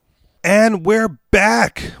And we're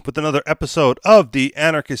back with another episode of the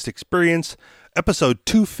Anarchist Experience, episode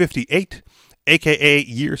 258, aka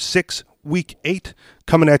Year 6, Week 8.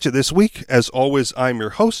 Coming at you this week, as always, I'm your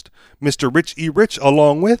host, Mr. Rich E. Rich,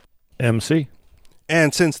 along with MC.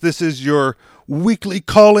 And since this is your weekly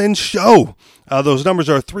call-in show, those numbers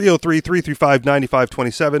are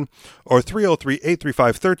 303-335-9527 or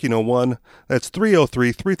 303-835-1301. That's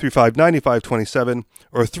 303-335-9527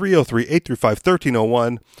 or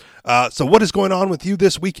 303-835-1301. So what is going on with you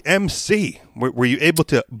this week, MC? Were you able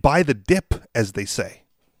to buy the dip, as they say?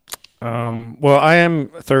 Well, I am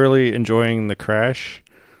thoroughly enjoying the crash.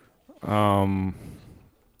 I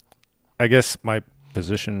guess my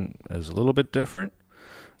position is a little bit different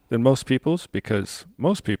than most people's, because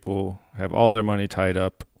most people have all their money tied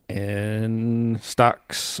up in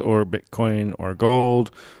stocks or Bitcoin or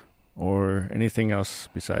gold or anything else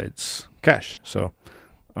besides cash. So,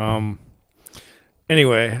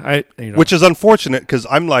 anyway, which is unfortunate, because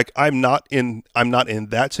I'm not in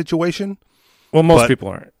that situation. Well, most people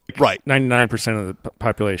aren't. Right. 99% of the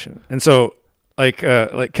population. And so, like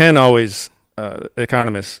Ken always,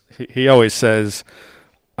 economist, he always says,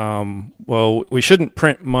 well, we shouldn't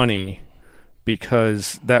print money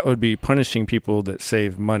because that would be punishing people that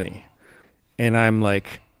save money. And I'm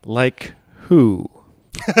like who?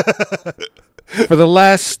 For the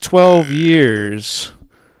last 12 years,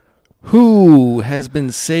 who has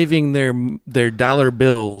been saving their dollar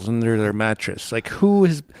bills under their mattress? Like, who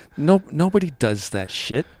is nobody does that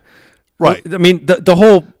shit. Right. I mean, the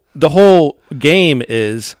whole game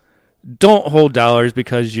is don't hold dollars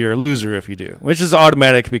because you're a loser if you do, which is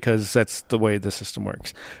automatic because that's the way the system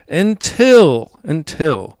works. Until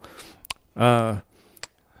there's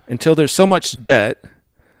so much debt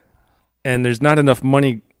and there's not enough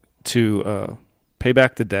money to pay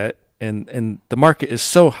back the debt, and the market is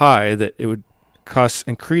so high that it would cost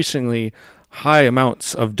increasingly high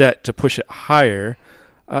amounts of debt to push it higher,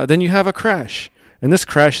 then you have a crash. And this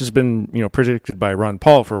crash has been, predicted by Ron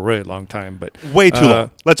Paul for a really long time, but way too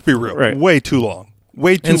long. Let's be real. Right. Way too long.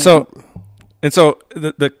 Way too. And so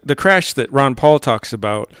the crash that Ron Paul talks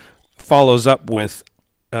about follows up with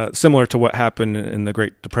similar to what happened in the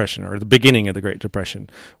Great Depression, or the beginning of the Great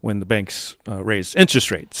Depression, when the banks raised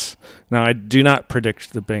interest rates. Now, I do not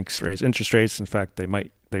predict the banks raise interest rates. In fact, they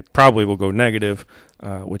probably will go negative,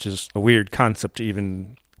 which is a weird concept to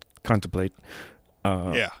even contemplate.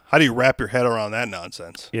 Yeah. How do you wrap your head around that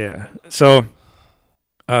nonsense? Yeah. So,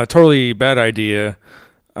 totally bad idea.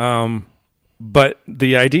 But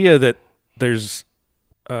the idea that there's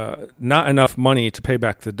not enough money to pay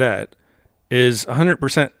back the debt is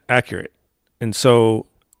 100% accurate. And so,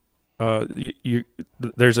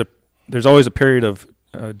 there's always a period of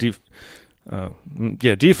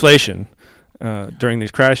deflation during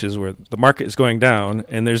these crashes where the market is going down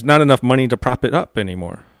and there's not enough money to prop it up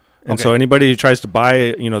anymore. And so anybody who tries to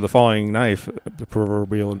buy, the falling knife, the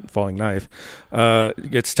proverbial falling knife,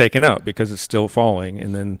 gets taken out because it's still falling,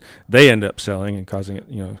 and then they end up selling and causing it,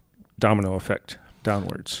 domino effect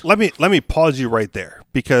downwards. Let me pause you right there,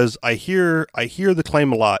 because I hear the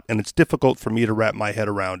claim a lot, and it's difficult for me to wrap my head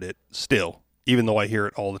around it still, even though I hear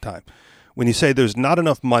it all the time. When you say there's not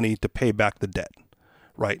enough money to pay back the debt,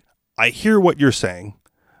 right? I hear what you're saying.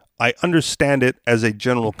 I understand it as a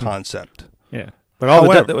general concept. Yeah. But all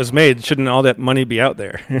the debt that was made, shouldn't all that money be out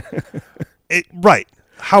there? Right.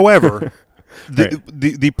 However,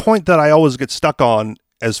 the point that I always get stuck on,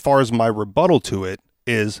 as far as my rebuttal to it,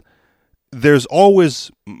 is there's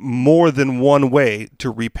always more than one way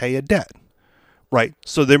to repay a debt, right?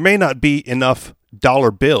 So there may not be enough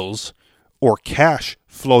dollar bills or cash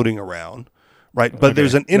floating around, right? But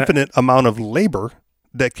there's an infinite amount of labor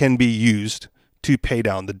that can be used to pay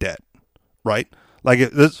down the debt, right?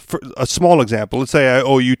 Like, for a small example, let's say I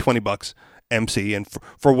owe you $20, MC, and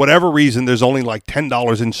for whatever reason, there's only like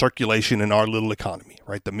 $10 in circulation in our little economy,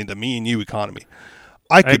 right? The me and you economy.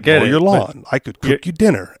 I could mow your lawn, I could cook you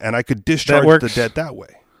dinner, and I could discharge the debt that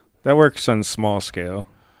way. That works on small scale.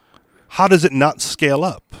 How does it not scale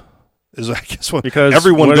up? Is, I guess, because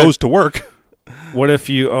everyone goes to work. What if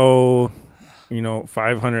you owe,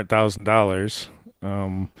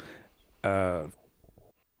 $500,000?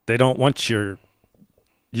 They don't want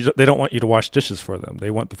they don't want you to wash dishes for them. They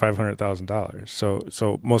want the $500,000.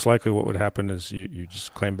 So most likely what would happen is you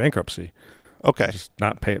just claim bankruptcy. Okay. Just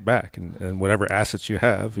not pay it back. And whatever assets you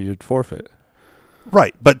have, you'd forfeit.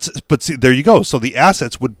 Right. But see, there you go. So the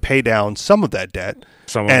assets would pay down some of that debt.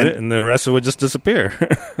 Some of it, and the rest of it would just disappear.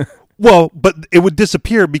 Well, but it would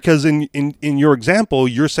disappear because in your example,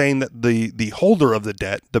 you're saying that the holder of the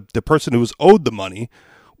debt, the person who was owed the money,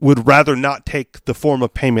 would rather not take the form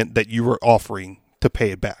of payment that you were offering to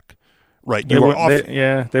pay it back. right? They You are would,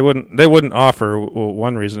 off. they wouldn't offer. Well,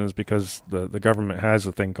 one reason is because the government has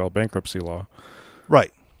a thing called bankruptcy law.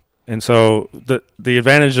 Right. And so the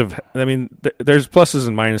advantage of, I mean, there's pluses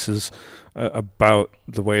and minuses about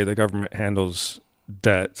the way the government handles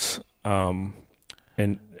debts, and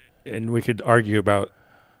we could argue about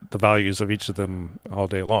the values of each of them all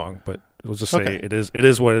day long. But we'll just say Okay. it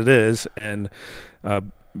is what it is, and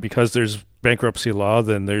because there's bankruptcy law,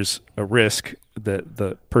 then there's a risk that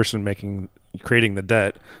the person creating the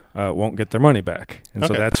debt won't get their money back, and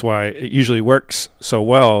so Okay. that's why it usually works so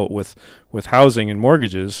well with housing and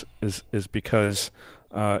mortgages is because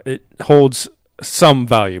it holds some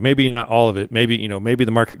value. Maybe not all of it. Maybe maybe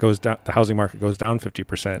the market goes down, the housing market goes down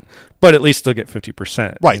 50%, but at least they'll get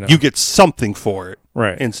 50%. Right. You get something for it.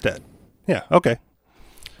 Right. Instead. Yeah. Okay.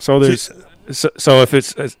 So there's so if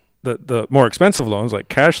it's the more expensive loans like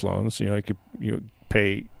cash loans, you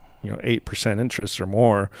pay 8% interest or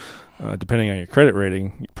more, depending on your credit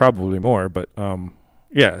rating, probably more. But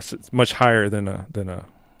yes, it's much higher than a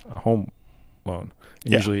home loan,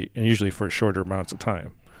 and usually for shorter amounts of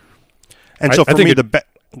time. And so for me,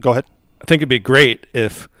 go ahead. I think it'd be great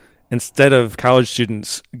if instead of college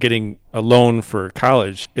students getting a loan for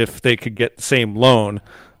college, if they could get the same loan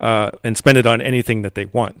and spend it on anything that they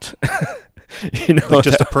want. Like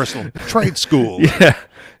just a personal trade school. Yeah.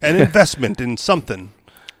 An investment in something.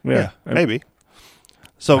 Yeah, maybe.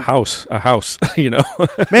 So a house, maybe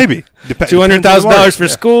 $200,000 for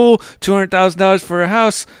school, $200,000 for a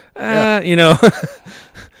house.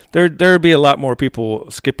 There'd be a lot more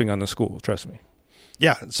people skipping on the school. Trust me.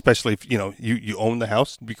 Yeah, especially if you own the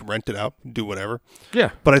house, you can rent it out, do whatever. Yeah.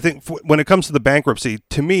 But I think when it comes to the bankruptcy,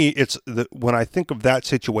 to me, it's when I think of that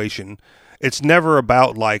situation, it's never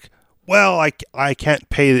about like, well, I can't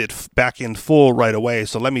pay it back in full right away,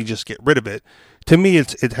 so let me just get rid of it. To me,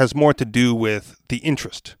 it has more to do with the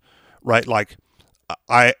interest, right? Like,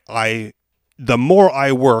 the more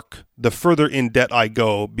I work, the further in debt I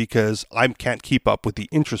go because I can't keep up with the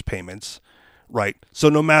interest payments, right? So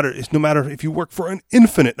no matter if you work for an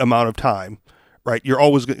infinite amount of time, right, you're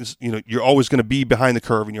always going to be behind the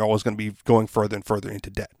curve, and you're always going to be going further and further into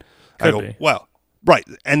debt. Well, right,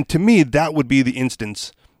 and to me, that would be the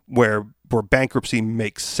instance where bankruptcy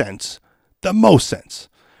makes sense, the most sense,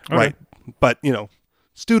 right? But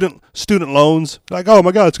student loans, like, oh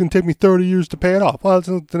my God, it's going to take me 30 years to pay it off. Well,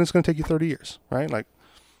 then it's going to take you 30 years, right? Like,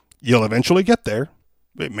 you'll eventually get there.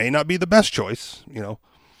 It may not be the best choice,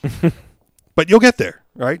 but you'll get there,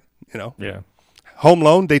 right? Yeah. Home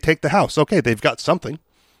loan, they take the house. Okay, they've got something,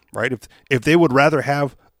 right? If they would rather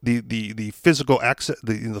have the physical asset,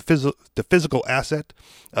 the physical asset,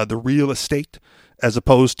 the real estate, as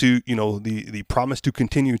opposed to the promise to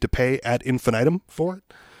continue to pay ad infinitum for it,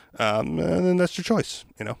 then that's your choice.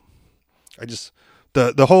 I just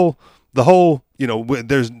the whole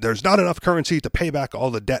there's not enough currency to pay back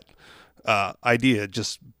all the debt idea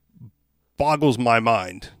just boggles my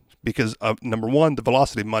mind, because of, number one, the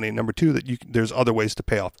velocity of money, and number two, that there's other ways to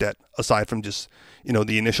pay off debt aside from just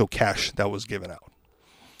the initial cash that was given out.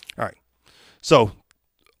 All right, so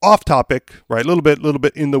off topic, right? A little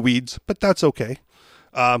bit in the weeds, but that's okay.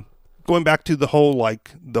 Going back to the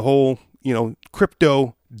whole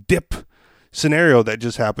crypto dip scenario that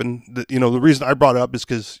just happened. The reason I brought it up is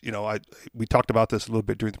because we talked about this a little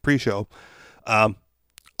bit during the pre-show.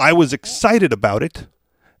 I was excited about it,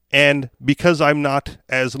 and because I'm not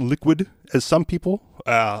as liquid as some people,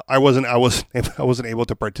 I wasn't able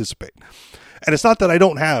to participate. And it's not that I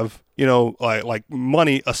don't have like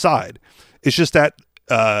money aside. It's just that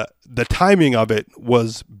the timing of it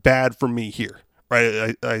was bad for me here.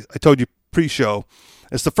 Right, I told you pre-show,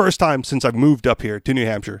 it's the first time since I've moved up here to New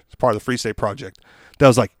Hampshire, it's part of the Free State Project, that I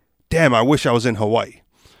was like, damn, I wish I was in Hawaii.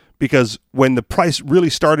 Because when the price really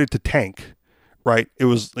started to tank, right, it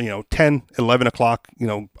was 10, 11 o'clock,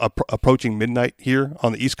 approaching midnight here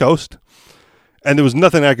on the East Coast, and there was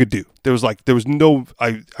nothing I could do. There was no,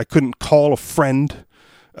 I couldn't call a friend,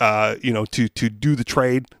 to do the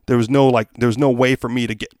trade. There was no way for me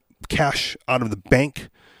to get cash out of the bank.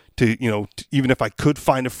 To even if I could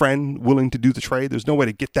find a friend willing to do the trade, there's no way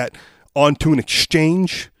to get that onto an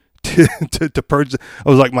exchange to purge. I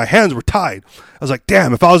was like, my hands were tied. I was like,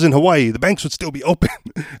 damn, if I was in Hawaii, the banks would still be open,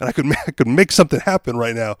 and I could make something happen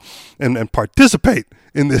right now, and participate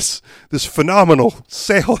in this phenomenal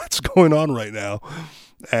sale that's going on right now.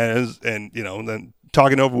 And then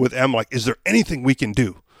talking over with Em, like, is there anything we can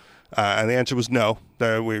do? And the answer was no.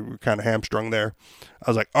 We were kind of hamstrung there.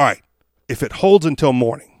 I was like, all right, if it holds until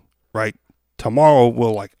morning, right, tomorrow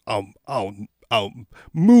we'll I'll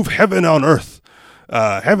move heaven on earth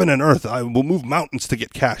heaven and earth. I will move mountains to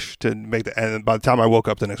get cash to make the. And by the time I woke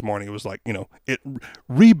up the next morning, it was like, it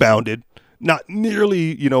rebounded. Not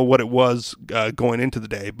nearly, what it was going into the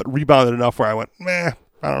day, but rebounded enough where I went, I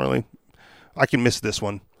can miss this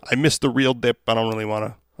one. I missed the real dip. I don't really want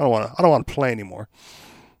to. I don't want to play anymore.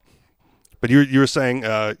 But you were saying,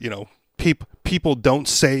 people don't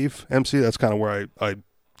save, MC. That's kind of where I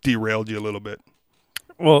derailed you a little bit.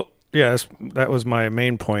 Well, yes, that was my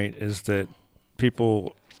main point. Is that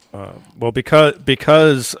people,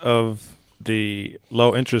 because of the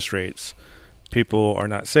low interest rates, people are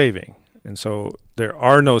not saving, and so there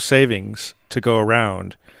are no savings to go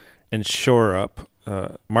around and shore up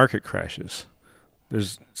market crashes.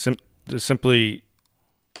 There's simply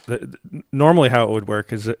normally how it would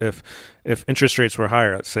work is if interest rates were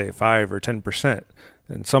higher, let's say 5 or 10%,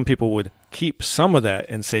 then some people would keep some of that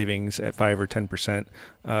in savings at 5 or 10%,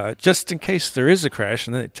 just in case there is a crash,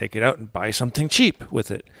 and then they take it out and buy something cheap with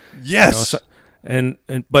it. Yes.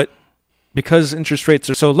 But because interest rates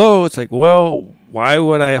are so low, it's like, well, why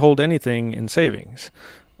would I hold anything in savings?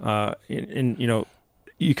 You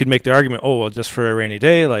could make the argument, oh, well, just for a rainy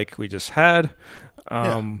day, like we just had.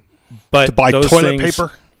 But to buy those toilet things,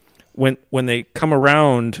 paper, when they come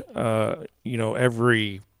around,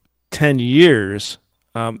 every 10 years,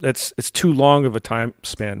 it's too long of a time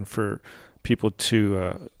span for people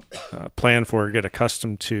to plan for or get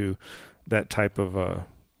accustomed to that type of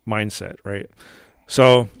mindset, right?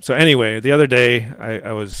 So anyway, the other day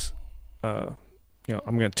I was, I'm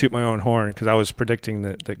going to toot my own horn because I was predicting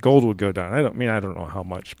that gold would go down. I don't know how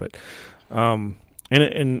much, but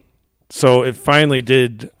so it finally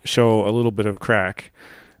did show a little bit of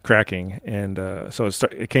cracking, and so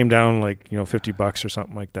it came down like $50 or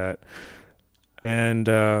something like that, and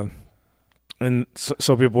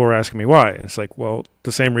so people were asking me why. It's like, well,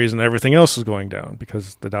 the same reason everything else is going down,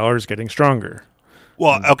 because the dollar is getting stronger.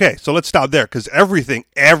 Well, okay, so let's stop there because everything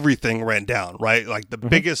ran down, right? Like the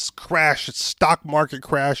biggest stock market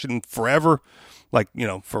crash in forever, like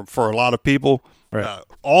for a lot of people. Right.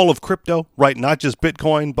 All of crypto, right? Not just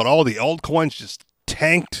Bitcoin, but all the altcoins just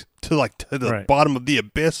tanked to the bottom of the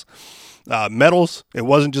abyss. Metals, it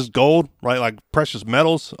wasn't just gold, right? Like precious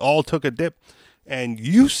metals all took a dip. And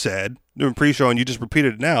you said during pre-show, and you just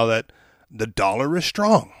repeated it now, that the dollar is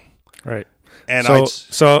strong. Right. And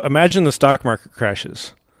so imagine the stock market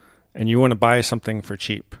crashes, and you want to buy something for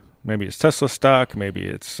cheap. Maybe it's Tesla stock, maybe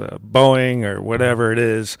it's Boeing or whatever it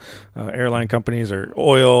is, airline companies or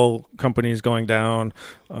oil companies going down.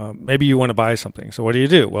 Maybe you want to buy something. So what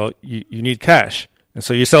do? Well, you need cash. And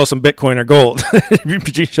so you sell some Bitcoin or gold so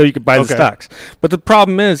you can buy the stocks. But the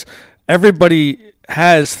problem is everybody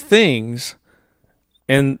has things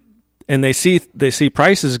and they see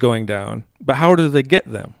prices going down, but how do they get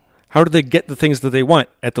them? How do they get the things that they want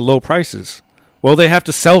at the low prices? Well, they have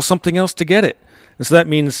to sell something else to get it. And so that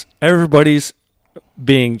means everybody's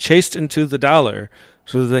being chased into the dollar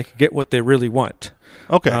so that they can get what they really want.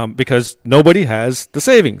 Okay. Because nobody has the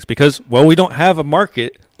savings. Because, we don't have a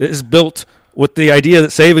market that is built with the idea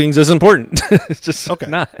that savings is important. It's just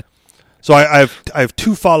not. So I have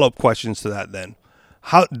two follow-up questions to that then.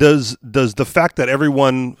 How does the fact that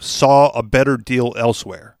everyone saw a better deal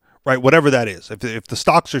elsewhere, right? Whatever that is. If the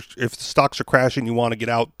stocks are crashing, you want to get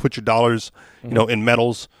out, put your dollars, in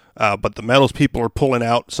metals. But the metals people are pulling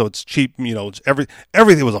out, so it's cheap. It's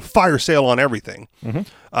everything was a fire sale on everything.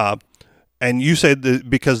 And you said that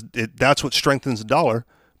because that's what strengthens the dollar.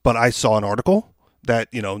 But I saw an article that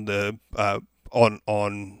on the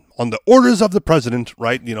orders of the president,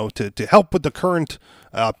 right? To help with the current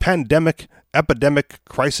epidemic,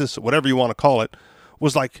 crisis, whatever you want to call it,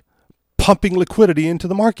 was like pumping liquidity into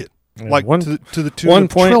the market, to the tune of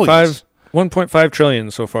trillions. 1.5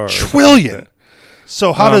 trillion so far. Trillion.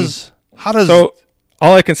 So how does So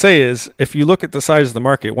all I can say is if you look at the size of the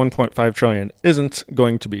market, 1.5 trillion isn't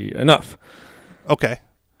going to be enough. Okay.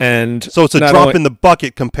 And so it's a drop in the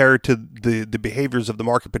bucket compared to the behaviors of the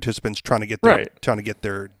market participants trying to get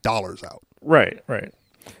their dollars out. Right.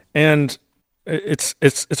 And it's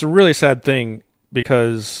a really sad thing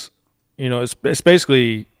because it's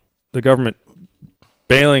basically the government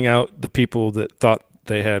bailing out the people that thought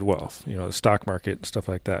they had wealth, the stock market and stuff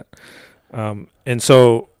like that. And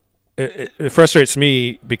so it frustrates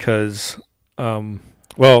me because,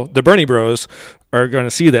 the Bernie bros are going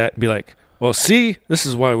to see that and be like, well, see, this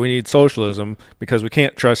is why we need socialism, because we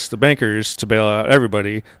can't trust the bankers to bail out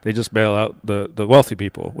everybody. They just bail out the wealthy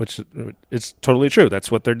people, which it's totally true. That's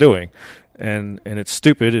what they're doing. And it's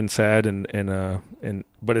stupid and sad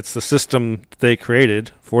but it's the system they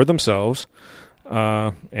created for themselves,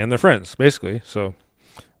 and their friends, basically. So,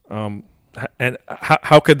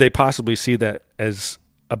 how could they possibly see that as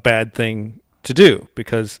a bad thing to do,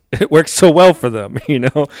 because it works so well for them,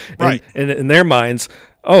 Right. And in their minds,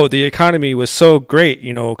 oh, the economy was so great,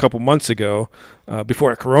 a couple months ago,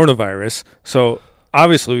 before coronavirus. So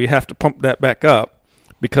obviously we have to pump that back up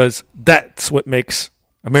because that's what makes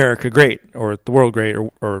America great, or the world great,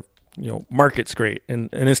 or markets great. And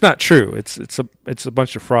it's not true. It's a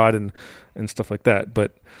bunch of fraud and stuff like that.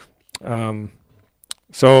 But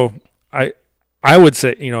so I would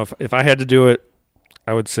say, if I had to do it,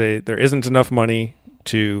 I would say there isn't enough money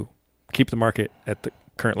to keep the market at the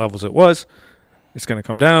current levels it was. It's going to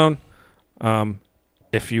come down.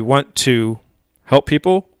 If you want to help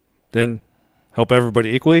people, then help everybody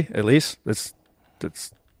equally. At least that's.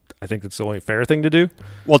 I think that's the only fair thing to do.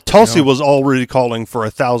 Well, Tulsi was already calling for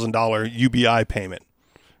 $1,000 UBI payment.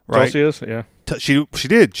 Right? Tulsi is, yeah. She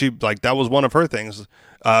did. She that was one of her things,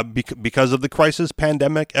 because of the crisis,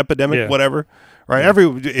 pandemic, epidemic, whatever. Right.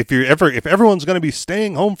 Yeah. If everyone's going to be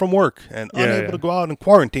staying home from work and unable to go out and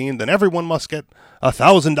quarantine, then everyone must get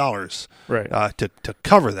 $1,000. Right. To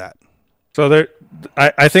cover that. So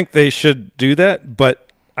I think they should do that,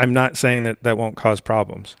 but I'm not saying that won't cause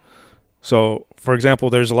problems. So, for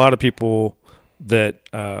example, there's a lot of people that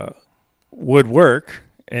would work,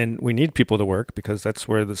 and we need people to work because that's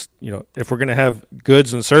where this, if we're going to have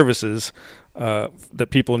goods and services that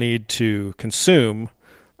people need to consume,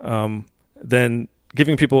 then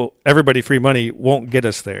giving everybody free money won't get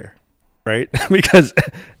us there, right? Because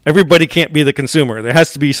everybody can't be the consumer. There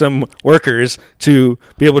has to be some workers to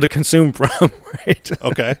be able to consume from, right?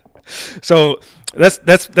 Okay. So that's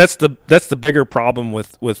the bigger problem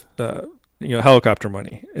with helicopter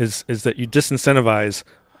money is that you disincentivize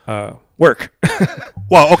work.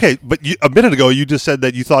 Well, okay, but a minute ago you just said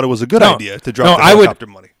that you thought it was a good idea to drop the helicopter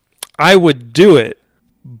money. I would do it,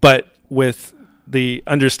 but with the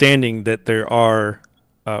understanding that there are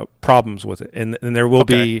problems with it, and there will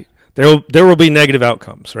be there will be negative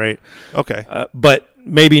outcomes, right? Okay, but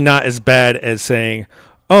maybe not as bad as saying,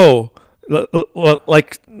 "Oh,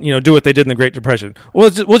 like do what they did in the Great Depression. We'll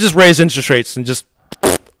just raise interest rates and just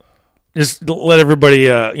let everybody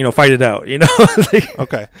fight it out."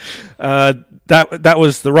 Okay, that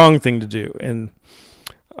was the wrong thing to do, and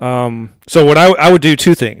so what I would do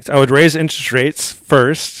two things. I would raise interest rates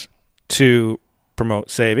first to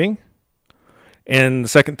promote saving, and the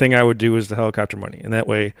second thing I would do is the helicopter money, and that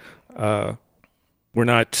way we're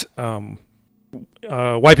not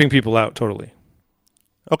wiping people out totally.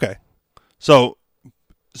 Okay, so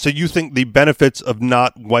you think the benefits of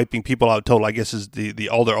not wiping people out total, I guess, is the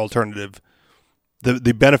other alternative.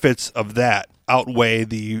 The benefits of that outweigh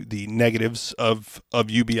the negatives of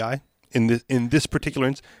UBI in this particular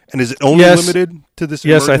instance, and is it only limited to this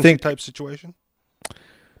emergency type situation?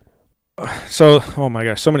 So, oh my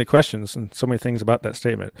gosh, so many questions and so many things about that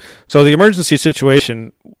statement. So the emergency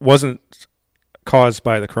situation wasn't caused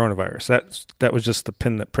by the coronavirus. That was just the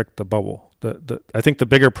pin that pricked the bubble. I think the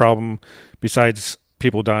bigger problem, besides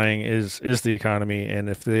people dying, is the economy. And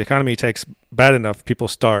if the economy takes bad enough, people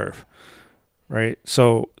starve, right?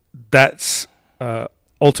 So that's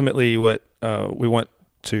ultimately what we want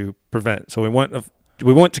to prevent. So we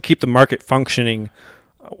want to keep the market functioning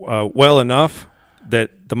well enough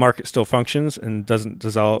that the market still functions and doesn't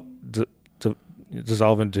dissolve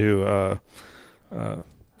into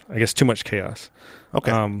I guess too much chaos.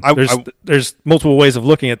 Okay. There's multiple ways of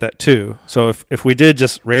looking at that too. So if we did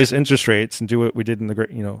just raise interest rates and do what we did in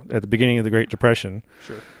at the beginning of the Great Depression,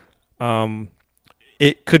 sure.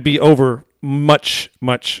 It could be over much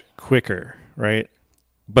quicker, right?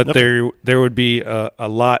 But there would be a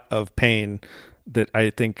lot of pain that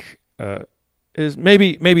I think is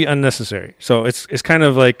maybe unnecessary. So it's kind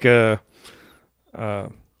of like I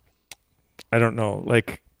don't know,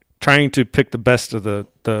 like trying to pick the best of the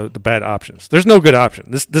bad options. There's no good option.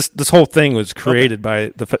 This whole thing was created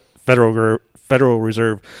by the Federal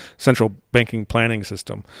Reserve Central Banking Planning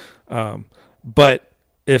System. But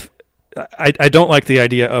if I don't like the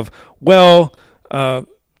idea of, well,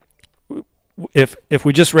 if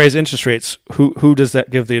we just raise interest rates, who does that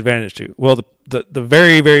give the advantage to? Well, the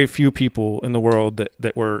very, very few people in the world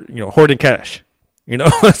that were hoarding cash.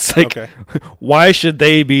 It's like, why should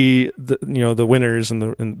they be the winners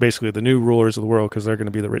and basically the new rulers of the world, because they're going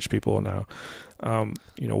to be the rich people now.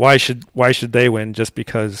 Why should they win just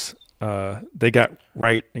because they got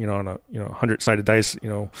right on a 100-sided dice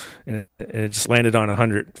and it just landed on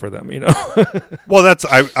 100 for them. Well, that's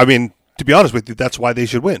I mean, to be honest with you, that's why they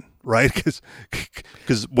should win, right? Because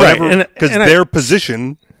their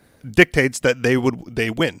position dictates that they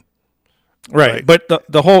win. Right. But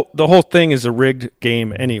the whole thing is a rigged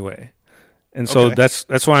game anyway. And so Okay.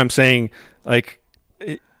 that's why I'm saying, like,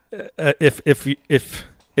 if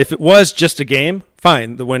it was just a game,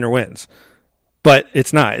 fine, the winner wins. But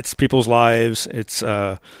it's not. It's people's lives. It's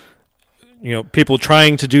people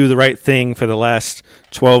trying to do the right thing for the last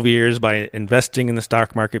 12 years by investing in the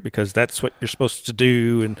stock market because that's what you're supposed to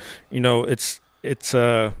do. And it's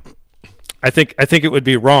I think it would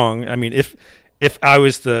be wrong. I mean, if I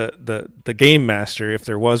was the game master, if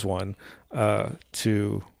there was one,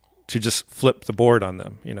 to just flip the board on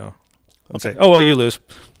them, and say, oh well, you lose.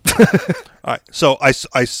 All right. So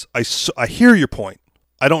I hear your point.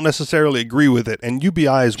 I don't necessarily agree with it. And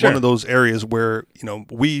UBI is one of those areas where,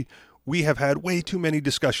 we have had way too many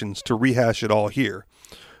discussions to rehash it all here.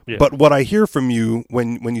 Yeah. But what I hear from you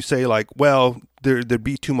when you say, like, well, there'd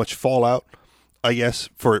be too much fallout, I guess,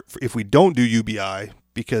 for if we don't do UBI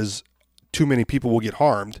because too many people will get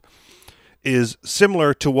harmed, is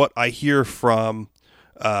similar to what I hear from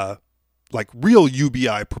like real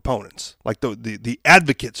UBI proponents, like the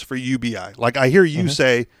advocates for UBI. Like I hear you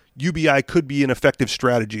say UBI could be an effective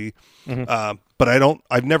strategy, but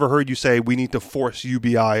I've never heard you say we need to force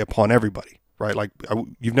UBI upon everybody, right? Like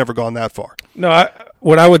you've never gone that far. No,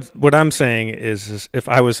 what I'm saying is if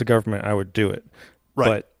I was the government, I would do it.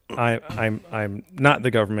 Right. But I'm not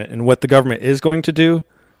the government, and what the government is going to do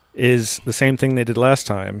is the same thing they did last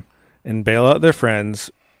time and bail out their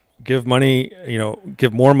friends, give money,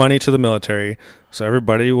 give more money to the military, so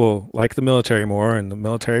everybody will like the military more, and the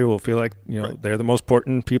military will feel like they're the most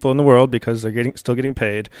important people in the world because they're still getting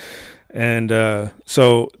paid, and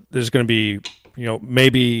so there's going to be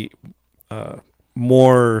maybe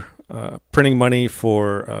more printing money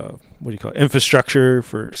for what do you call it, infrastructure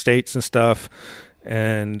for states and stuff,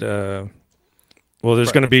 and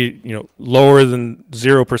there's going to be lower than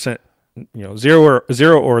 0%,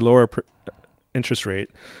 zero or lower interest rate.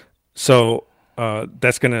 So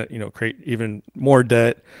that's going to create even more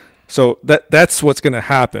debt. So that's what's going to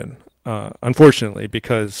happen, unfortunately,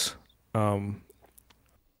 because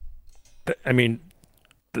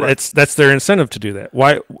that's their incentive to do that.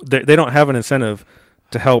 Why they don't have an incentive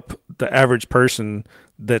to help the average person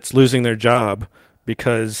that's losing their job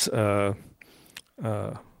because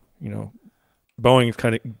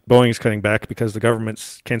Boeing's cutting back because the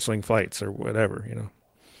government's canceling flights or whatever.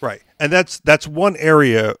 Right, and that's one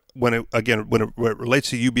area when it relates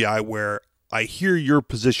to UBI where I hear your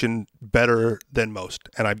position better than most,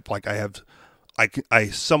 and I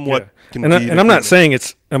somewhat can. And I'm not saying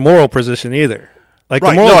it's a moral position either. Like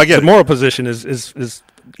right. the moral position is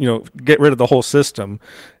get rid of the whole system,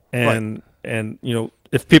 and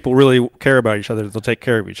if people really care about each other, they'll take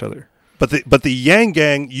care of each other. But the Yang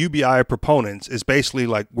Gang UBI proponents is basically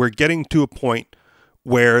like we're getting to a point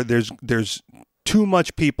where there's too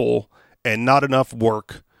much people and not enough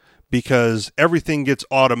work because everything gets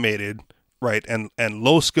automated, right? And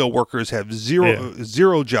low skill workers have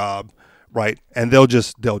zero job, right? And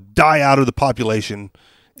they'll die out of the population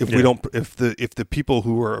if the people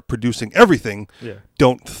who are producing everything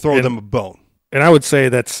don't throw them a bone. And I would say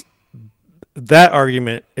that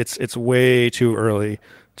argument it's way too early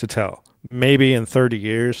to tell. Maybe in 30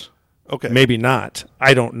 years. Okay. Maybe not.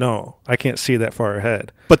 I don't know. I can't see that far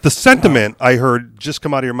ahead. But the sentiment I heard just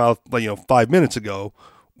come out of your mouth, 5 minutes ago,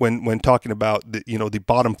 when talking about the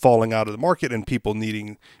bottom falling out of the market and people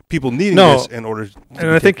needing this in order to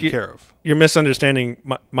be taken care of. You're misunderstanding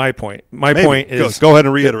my point. My point is go ahead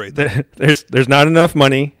and reiterate that. There's not enough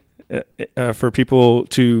money for people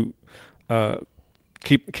to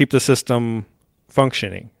keep the system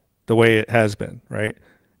functioning the way it has been, right?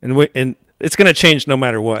 And it's going to change no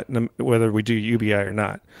matter what, whether we do UBI or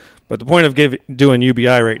not. But the point of doing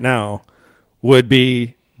UBI right now would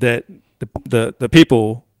be that the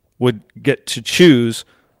people would get to choose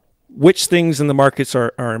which things in the markets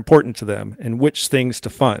are important to them and which things to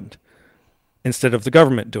fund instead of the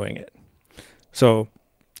government doing it. So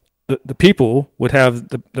the people would have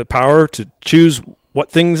the power to choose what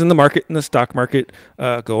things in the market, in the stock market,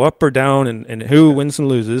 go up or down and who wins and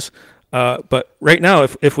loses. But right now,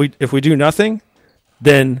 if we do nothing,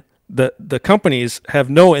 then the companies have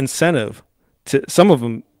no incentive to. Some of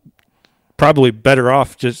them probably better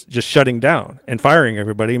off just shutting down and firing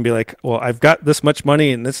everybody and be like, well, I've got this much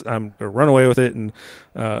money and this I'm gonna run away with it and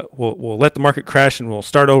we'll let the market crash and we'll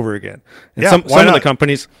start over again. And some of the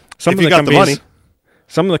companies, some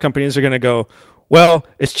of the companies are going to go, well,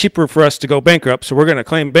 it's cheaper for us to go bankrupt, so we're going to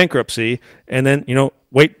claim bankruptcy and then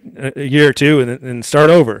wait a year or two and then start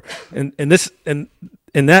over. And in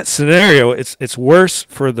that scenario, it's worse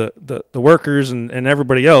for the workers and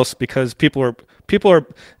everybody else because people are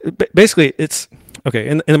basically it's okay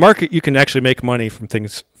in the market. You can actually make money from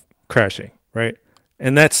things crashing, right?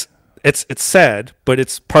 And that's it's sad, but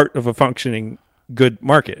it's part of a functioning good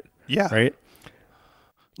market. Yeah. Right.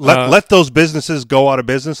 Let those businesses go out of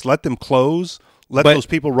business. Let them close. Let those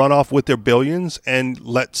people run off with their billions, and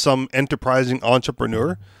let some enterprising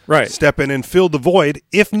entrepreneur step in and fill the void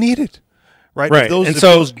if needed. Right. If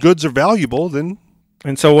those goods are valuable, then.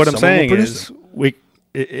 And so what I'm saying is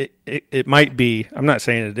it might be. I'm not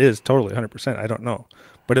saying it is totally 100%. I don't know,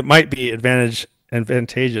 but it might be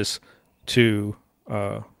advantageous to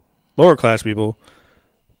lower class people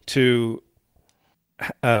to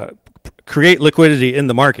create liquidity in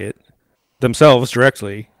the market themselves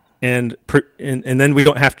directly, and then we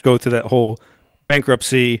don't have to go through that whole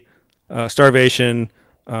bankruptcy, starvation,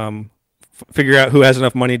 figure out who has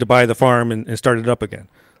enough money to buy the farm and start it up again.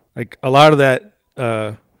 Like a lot of that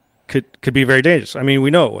could be very dangerous. I mean, we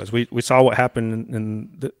know as we saw what happened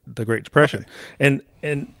in the Great Depression, and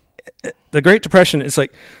the Great Depression is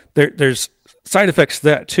like there's side effects to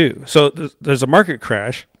that too. So there's a market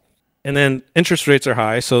crash. And then interest rates are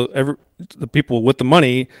high, so the people with the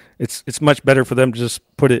money, it's much better for them to just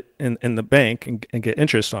put it in the bank and get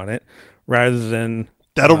interest on it, rather than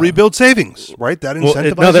that'll rebuild savings, right? That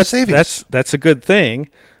incentivizes savings. That's a good thing,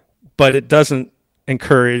 but it doesn't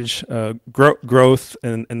encourage growth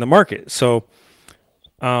in the market. So,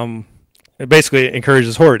 it basically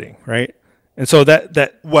encourages hoarding, right? And so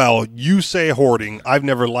that well, you say hoarding. I've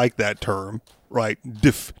never liked that term, right?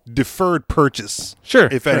 Deferred purchase, sure,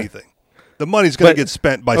 if anything. The money's going to get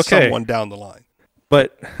spent by someone down the line.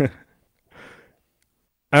 But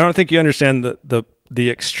I don't think you understand the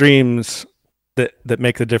extremes that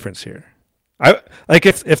make the difference here.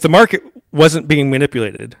 If the market wasn't being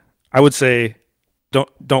manipulated, I would say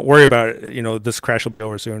don't worry about it. You know, this crash will be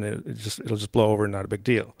over soon. It'll just blow over, not a big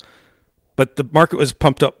deal. But the market was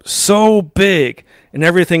pumped up so big, and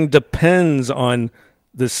everything depends on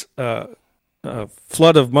this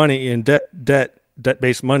flood of money and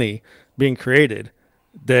debt-based money being created,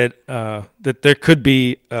 that there could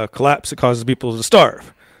be a collapse that causes people to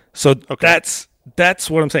starve. So that's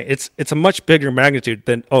what I'm saying. It's a much bigger magnitude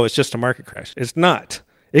than it's just a market crash. It's not.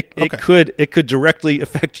 It could directly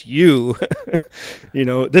affect you. You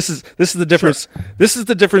know, this is the difference. Sure. This is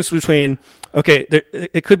the difference between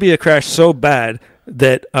it could be a crash so bad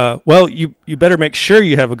that you better make sure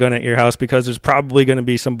you have a gun at your house, because there's probably going to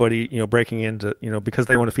be somebody breaking into because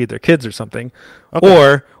they want to feed their kids or something,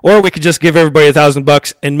 or we could just give everybody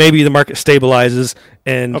 $1,000 and maybe the market stabilizes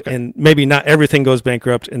and maybe not everything goes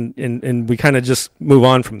bankrupt and we kind of just move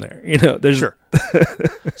on from there. There's sure.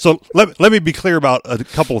 So let me be clear about a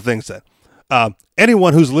couple of things then.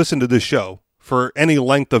 Anyone who's listened to this show for any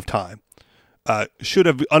length of time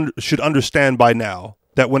should understand by now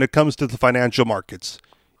that when it comes to the financial markets,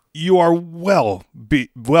 you are well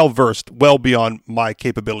versed, well beyond my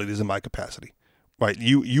capabilities and my capacity, right?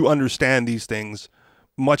 You understand these things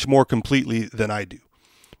much more completely than I do.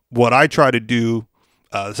 What I try to do,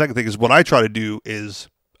 the second thing is what I try to do is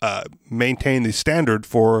maintain the standard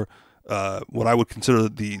for what I would consider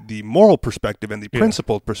the moral perspective and the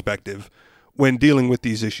principled perspective when dealing with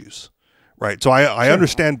these issues, right? So I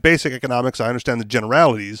understand basic economics, I understand the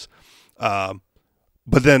generalities.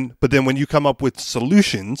 But then when you come up with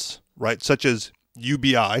solutions, right, such as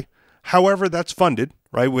UBI, however that's funded,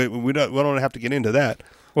 right, we don't have to get into that.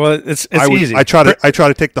 Well, it's easy. I try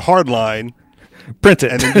to take the hard line, print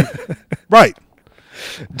it, and then right.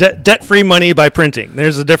 Debt-free money by printing.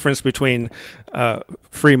 There's a difference between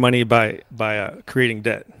free money by creating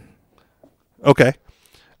debt. Okay,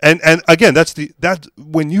 and again, that's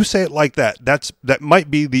when you say it like that, that might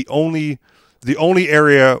be the only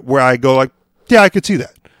area where I go like, yeah, I could see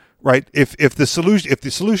that, right? If the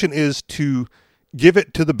solution is to give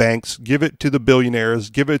it to the banks, give it to the billionaires,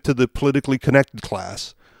 give it to the politically connected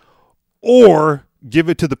class, or give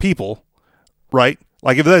it to the people, right?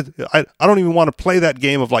 Like I don't even want to play that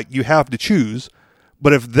game of like you have to choose,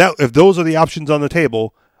 but if those are the options on the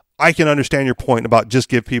table, I can understand your point about just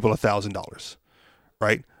give people $1,000,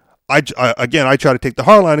 right? I try to take the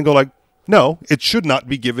hard line and go like, no, it should not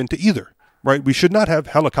be given to either. Right, we should not have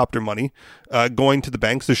helicopter money going to the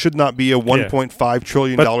banks. There should not be a $1.5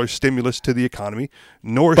 trillion stimulus to the economy,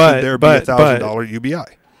 nor should there be a $1,000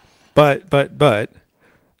 UBI. But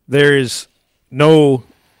there is no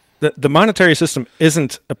the monetary system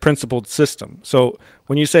isn't a principled system. So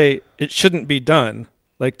when you say it shouldn't be done,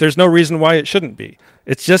 like there's no reason why it shouldn't be.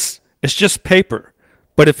 It's just paper.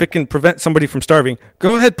 But if it can prevent somebody from starving,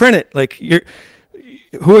 go ahead, print it. Like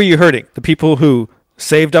who are you hurting? The people who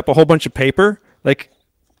saved up a whole bunch of paper. Like,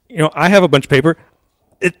 I have a bunch of paper.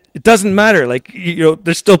 it doesn't matter. Like,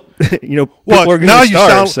 there's still, people Well, are going now to you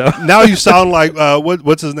starve. sound So now you sound like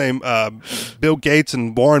what's his name, Bill Gates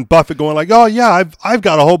and Warren Buffett going like, oh yeah, I've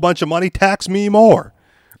got a whole bunch of money, tax me more,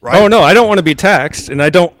 right? oh no, I don't want to be taxed, and I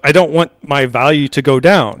don't want my value to go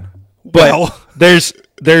down. But Well, there's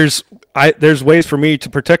ways for me to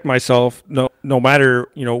protect myself, no matter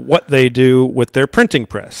what they do with their printing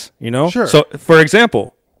press. Sure. So for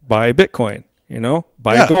example, buy Bitcoin,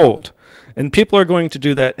 buy Yeah. gold, and people are going to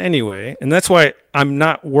do that anyway, and that's why I'm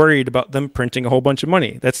not worried about them printing a whole bunch of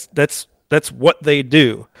money. That's what they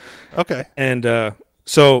do. okay. And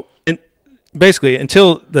so basically,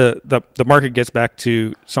 until the market gets back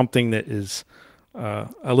to something that is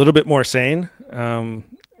a little bit more sane,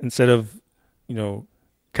 instead of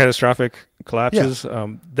catastrophic collapses,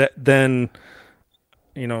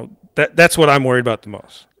 that's what I'm worried about the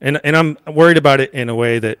most, and I'm worried about it in a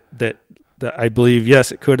way that I believe,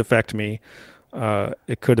 yes, it could affect me.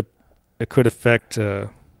 It could affect. There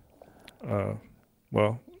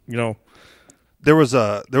was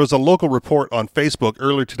a local report on Facebook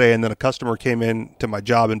earlier today, and then a customer came in to my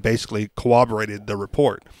job and basically corroborated the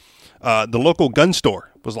report. The local gun store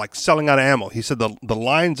was like selling out of ammo. He said the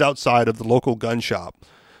lines outside of the local gun shop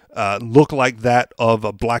look like that of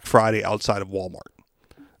a Black Friday outside of Walmart.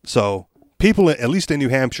 So people, at least in New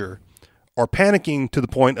Hampshire, are panicking to the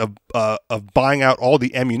point of buying out all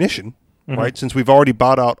the ammunition, right? Since we've already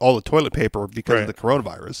bought out all the toilet paper because of the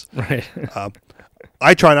coronavirus. Right.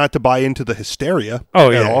 I try not to buy into the hysteria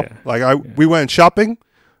at all. Yeah. Like we went shopping,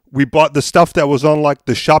 we bought the stuff that was on like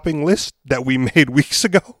the shopping list that we made weeks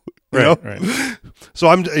ago. You know? Right. So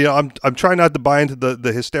I'm trying not to buy into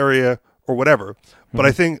the hysteria or whatever. But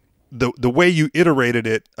I think the way you iterated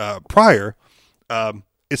it prior,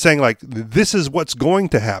 it's saying like, this is what's going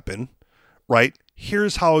to happen, right?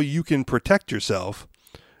 Here's how you can protect yourself.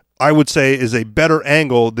 I would say is a better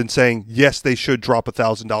angle than saying, yes, they should drop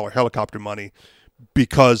 $1,000 helicopter money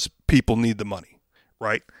because people need the money,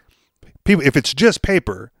 right? People, if it's just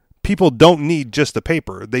paper, people don't need just the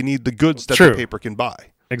paper. They need the goods that the paper can buy.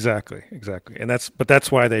 Exactly. And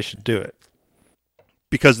that's why they should do it.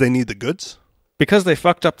 Because they need the goods? Because they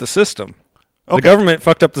fucked up the system. Okay. The government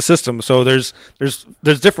fucked up the system. So there's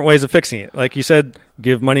different ways of fixing it. Like you said,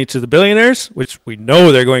 give money to the billionaires, which we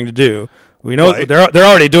know they're going to do. We know they're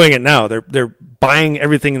already doing it now. They're buying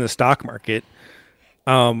everything in the stock market.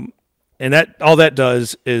 And that all that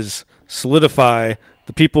does is solidify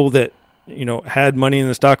the people that had money in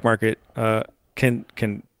the stock market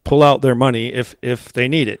can pull out their money if they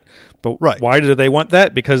need it. But why do they want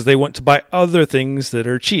that? Because they want to buy other things that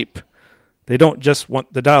are cheap. They don't just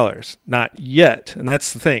want the dollars. Not yet. And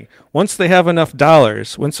that's the thing. Once they have enough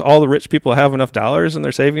dollars, once all the rich people have enough dollars in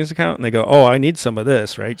their savings account and they go, oh, I need some of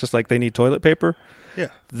this, right? Just like they need toilet paper. Yeah.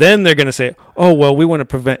 Then they're going to say, oh, well, we want to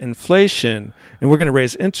prevent inflation and we're going to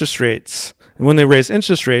raise interest rates. And when they raise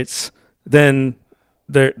interest rates, then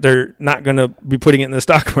they're not going to be putting it in the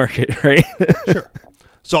stock market, right? Sure.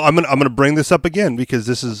 So I'm gonna bring this up again because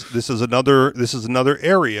this is another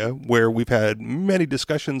area where we've had many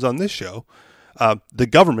discussions on this show. The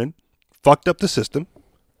government fucked up the system,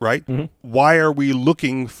 right? Mm-hmm. Why are we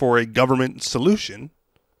looking for a government solution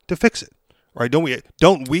to fix it? Right? Don't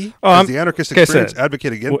we as the Anarchist Experience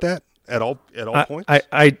advocate against that at all points?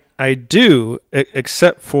 I do,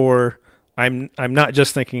 except for I'm not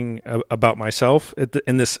just thinking about myself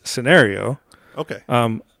in this scenario. Okay.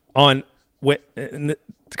 On what,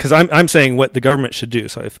 because I'm saying what the government should do.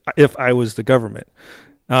 So if I was the government,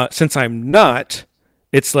 since I'm not,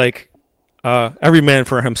 it's like every man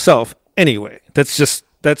for himself. Anyway, that's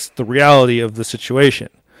the reality of the situation.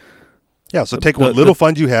 Yeah. So take what little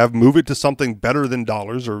funds you have, move it to something better than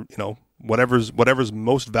dollars, or whatever's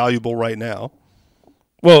most valuable right now.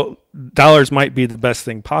 Well, dollars might be the best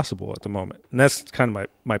thing possible at the moment, and that's kind of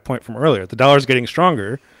my point from earlier. The dollar's getting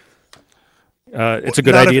stronger. It's a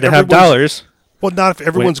good idea to have dollars. Well, not if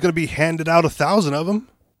everyone's going to be handed out 1,000 of them.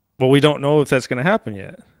 Well, we don't know if that's going to happen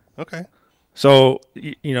yet. Okay. So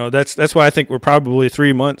that's why I think we're probably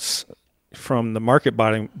 3 months from the market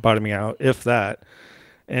bottoming out, if that,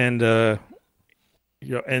 and and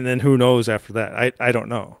then who knows after that? I don't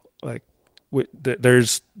know. Like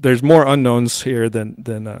there's more unknowns here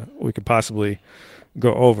than we could possibly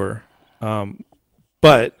go over.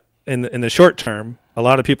 But in the short term, a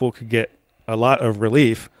lot of people could get a lot of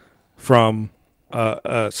relief from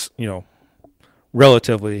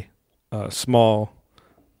relatively small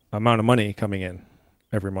amount of money coming in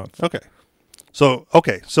every month. Okay. So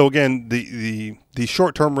again, the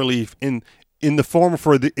short-term relief in the form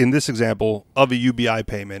in this example of a UBI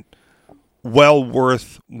payment, well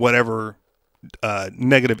worth whatever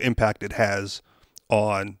negative impact it has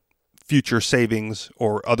on future savings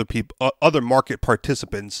or other people, other market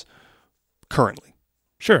participants currently.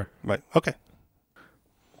 Sure. Right. Okay.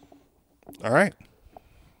 All right.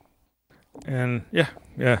 And yeah.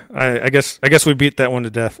 I guess we beat that one to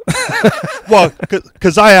death. Well,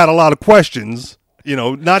 because I had a lot of questions,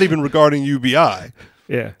 not even regarding UBI.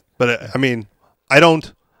 Yeah. But I mean,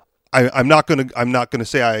 I'm not gonna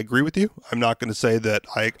say I agree with you. I'm not gonna say that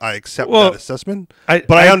I accept that assessment.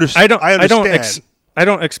 I understand. I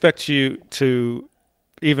don't expect you to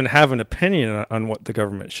even have an opinion on what the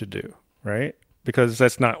government should do, right? Because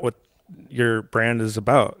that's not what your brand is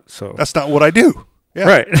about. So that's not what I do. Yeah.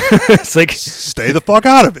 Right. It's like stay the fuck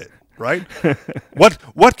out of it, right?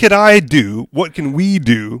 What can I do? What can we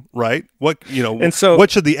do, right? What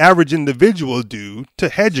should the average individual do to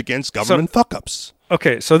hedge against government fuck-ups?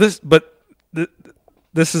 Okay, so this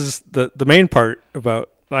is the main part about.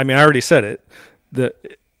 I mean, I already said it.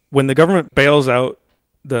 When the government bails out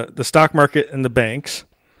the stock market and the banks,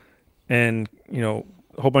 and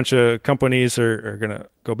a whole bunch of companies are going to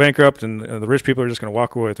go bankrupt, and the rich people are just going to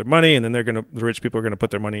walk away with their money, and then the rich people are going to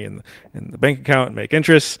put their money in the bank account and make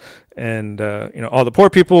interest, and all the poor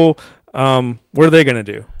people, what are they going to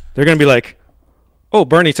do? They're going to be like, oh,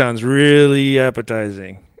 Bernie sounds really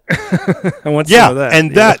appetizing. I want some of that.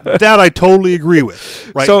 And that I totally agree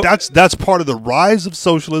with. Right? So, that's part of the rise of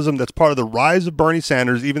socialism. That's part of the rise of Bernie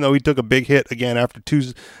Sanders, even though he took a big hit again after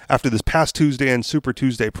this past Tuesday and Super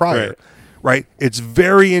Tuesday prior. Right? It's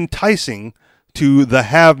very enticing to the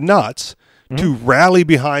have-nots to rally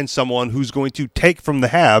behind someone who's going to take from the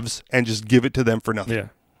haves and just give it to them for nothing. Yeah.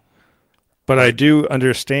 But I do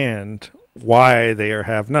understand why they are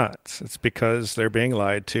have-nots. It's because they're being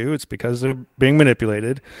lied to. It's because they're being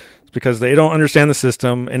manipulated. It's because they don't understand the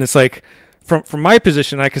system. And it's like, from my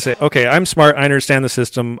position, I can say, okay, I'm smart. I understand the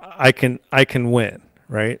system. I can win,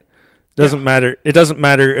 right? Doesn't matter. It doesn't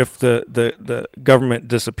matter if the government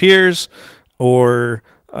disappears or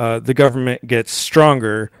the government gets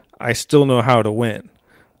stronger. I still know how to win.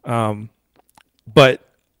 But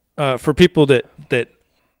for people that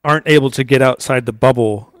aren't able to get outside the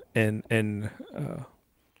bubble and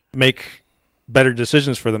make better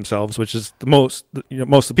decisions for themselves, which is most of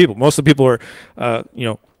the people. Most of the people are,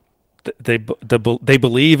 they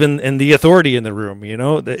believe in the authority in the room.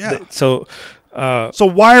 So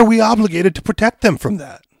why are we obligated to protect them from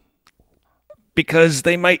that? Because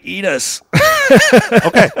they might eat us.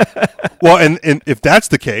 Okay. Well, and if that's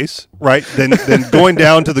the case, right, then going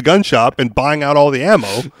down to the gun shop and buying out all the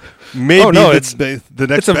ammo may be the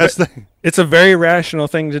next best thing. It's a very rational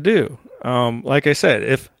thing to do. Like I said,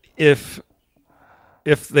 if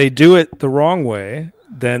they do it the wrong way,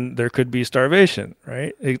 then there could be starvation,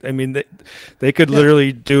 right? I mean, they could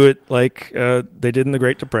literally do it like they did in the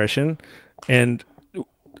Great Depression. And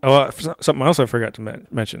something else I forgot to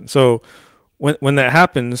mention. So when that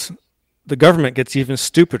happens, the government gets even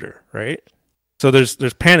stupider, right? So there's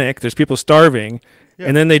panic, there's people starving,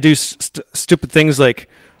 and then they do stupid things like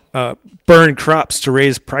burn crops to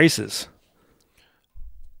raise prices,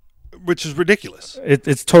 which is ridiculous.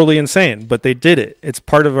 It's totally insane, but they did it. It's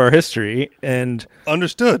part of our history, and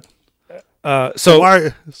understood. So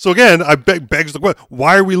again, I begs the question: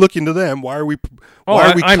 why are we looking to them? Why are we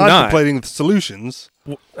contemplating the solutions?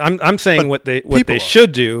 I'm saying what they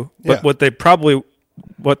should do, but what they probably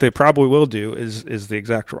will do is the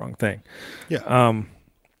exact wrong thing. Yeah.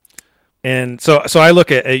 And so I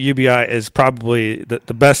look at UBI as probably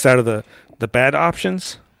the best out of the bad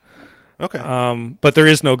options. Okay. But there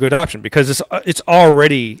is no good option because it's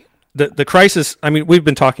already the crisis. I mean, we've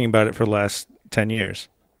been talking about it for the last 10 years.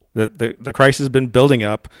 The crisis has been building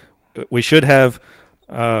up. We should have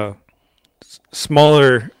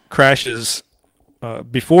smaller crashes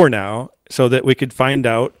before now so that we could find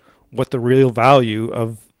out what the real value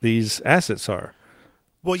of these assets are.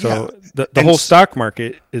 Well, so the whole stock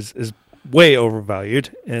market is way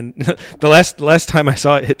overvalued. And the last time I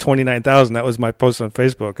saw it hit 29,000, that was my post on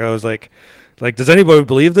Facebook. I was like, does anybody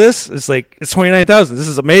believe this? It's like, it's 29,000. This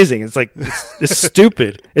is amazing. It's like, it's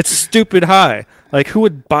stupid. It's stupid high. Like, who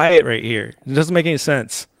would buy it right here? It doesn't make any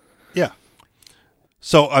sense. Yeah.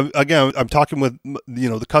 So I'm talking with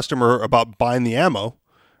the customer about buying the ammo,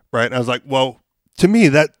 right? And I was like, well, to me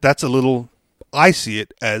that's a little. I see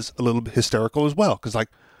it as a little bit hysterical as well, because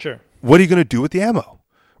sure, what are you going to do with the ammo,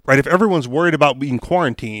 right? If everyone's worried about being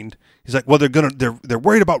quarantined, he's like, well, they're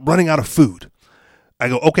worried about running out of food. I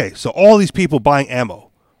go, okay, so all these people buying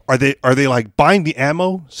ammo, Are they like buying the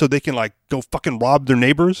ammo so they can like go fucking rob their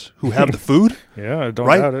neighbors who have the food? Yeah, I don't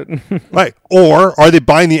right? doubt it. Right. Or are they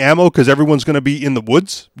buying the ammo because everyone's going to be in the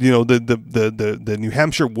woods? You know, the New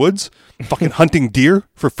Hampshire woods, fucking hunting deer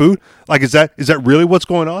for food. Like, is that really what's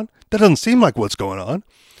going on? That doesn't seem like what's going on.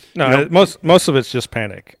 No, you know? most of it's just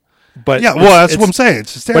panic. But yeah, well, that's what I'm saying.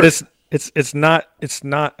 It's hysterical. But it's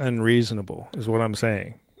not unreasonable, is what I'm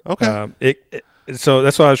saying. Okay. So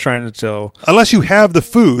that's what I was trying to tell. Unless you have the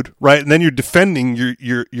food, right, and then you're defending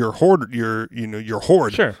your horde, your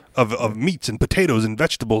horde Sure. of meats and potatoes and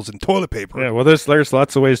vegetables and toilet paper. Yeah, well, there's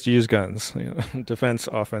lots of ways to use guns, defense,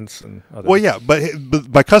 offense, and other. Well, yeah, but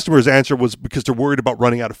my customer's answer was because they're worried about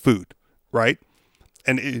running out of food, right?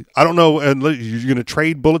 And I don't know, and you're going to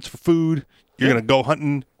trade bullets for food. You're going to go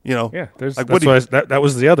hunting, Yeah, like, that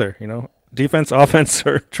was the other, defense, offense,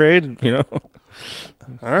 or trade.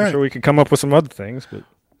 All right. I'm sure we could come up with some other things, but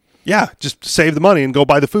yeah, just save the money and go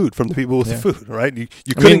buy the food from the people with the food, right? You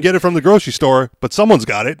couldn't get it from the grocery store, but someone's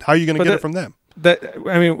got it. How are you going to get it from them?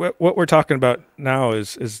 What we're talking about now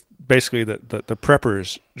is basically the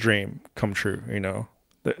prepper's dream come true.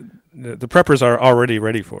 The preppers are already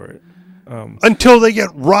ready for it. Until they get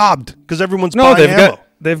robbed because everyone's buying ammo.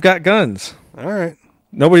 They've got guns. All right.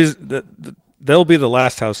 They'll be the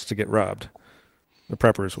last house to get robbed. The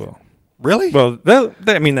preppers will. Really? Well,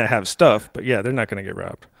 they have stuff, but yeah, they're not going to get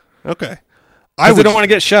robbed. Okay. They don't want to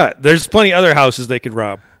get shot. There's plenty of other houses they could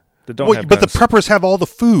rob that don't have but guns. the preppers have all the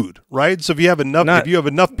food, right? So if you have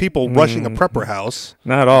enough people rushing a prepper house,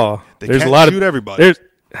 not all. There's can't shoot everybody. There's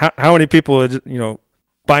how many people are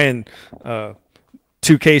buying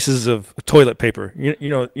 2 cases of toilet paper?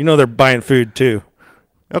 They're buying food too.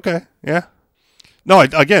 Okay. Yeah. No, I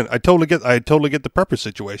totally get the prepper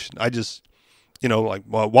situation. I just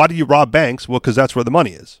why do you rob banks? Well, because that's where the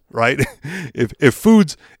money is, right? if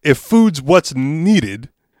food's what's needed,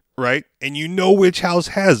 right, and which house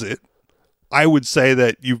has it, I would say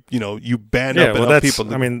that you band up enough people.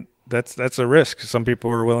 That's a risk some people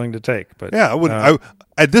are willing to take. But yeah, I would.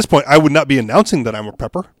 At this point, I would not be announcing that I'm a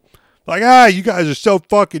prepper. Like, you guys are so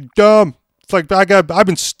fucking dumb. It's like I've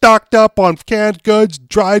been stocked up on canned goods,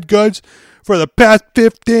 dried goods for the past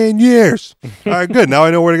 15 years. All right, good. Now I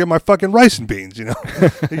know where to get my fucking rice and beans, You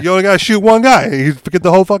only got to shoot one guy. You forget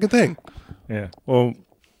the whole fucking thing. Yeah. Well,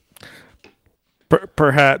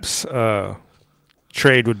 perhaps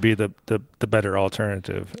trade would be the better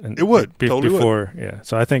alternative. And it would. Totally would. Yeah.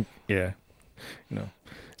 So I think,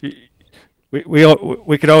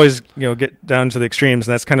 we could always, get down to the extremes,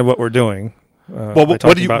 and that's kind of what we're doing. Well,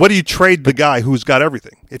 what do you trade the guy who's got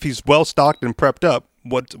everything? If he's well stocked and prepped up,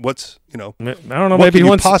 what's I don't know. What maybe can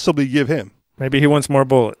you possibly give him? Maybe he wants more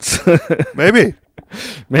bullets. maybe.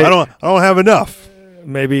 I don't have enough.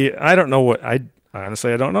 Maybe I don't know what I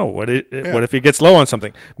honestly don't know what if he gets low on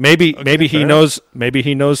something. Maybe he knows.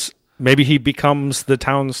 Maybe he becomes the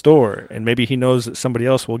town store, and maybe he knows that somebody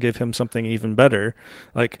else will give him something even better.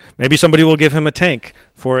 Like maybe somebody will give him a tank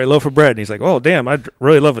for a loaf of bread, and he's like, "Oh, damn, I'd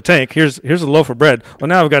really love a tank. Here's a loaf of bread. Well,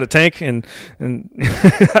 now I've got a tank, and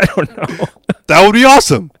I don't know." That would be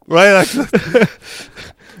awesome, right? Fair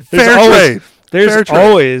trade. There's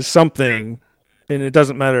always something, and it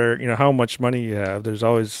doesn't matter, how much money you have. There's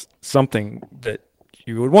always something that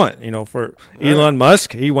you would want. For Elon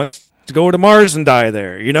Musk, he wants to go to Mars and die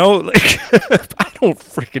there, I don't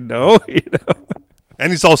freaking know,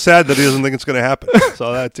 And he's all sad that he doesn't think it's going to happen.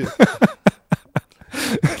 Saw that too.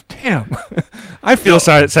 Damn, I feel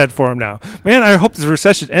sad for him now, man. I hope this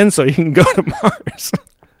recession ends so he can go to Mars.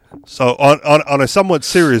 So on a somewhat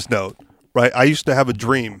serious note, right? I used to have a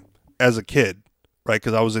dream as a kid, right?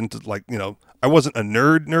 Because I was into I wasn't a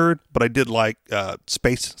nerd, but I did like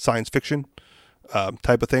space science fiction.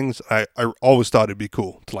 Type of things. I always thought it'd be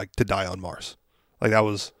cool to die on Mars. Like that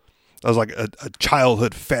was like a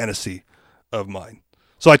childhood fantasy of mine.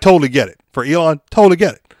 So I totally get it. For Elon, totally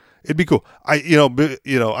get it. It'd be cool. I used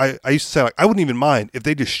to say I wouldn't even mind if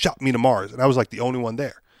they just shot me to Mars and I was like the only one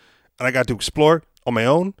there, and I got to explore it on my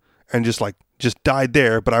own and just died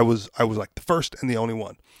there. But I was like the first and the only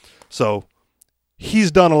one. So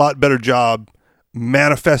he's done a lot better job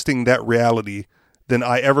manifesting that reality than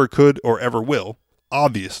I ever could or ever will,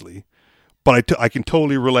 obviously. But I can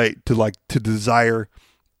totally relate to desire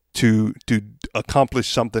to accomplish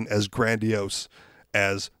something as grandiose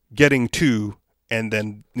as getting to and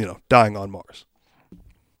then dying on Mars.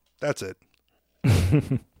 That's it.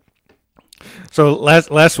 So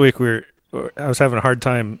last week I was having a hard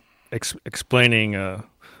time explaining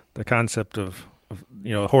the concept of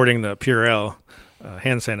hoarding the Purell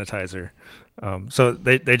hand sanitizer. So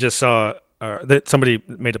they just saw that somebody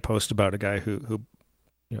made a post about a guy who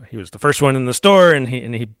he was the first one in the store, and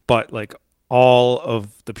he bought like all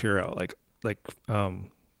of the Purell, like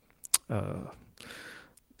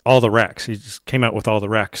all the racks. He just came out with all the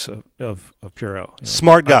racks of Purell.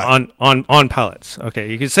 Smart guy. On pallets.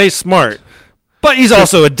 Okay, you can say smart, but he's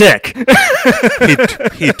also a dick.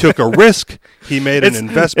 he took a risk. He made an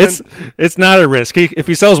investment. It's not a risk. If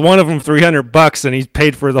he sells one of them $300, then he's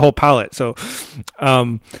paid for the whole pallet. So,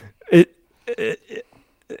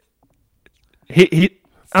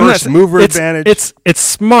 First mover advantage. It's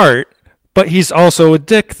smart, but he's also a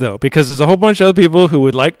dick though, because there's a whole bunch of other people who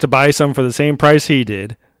would like to buy some for the same price he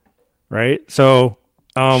did, right? So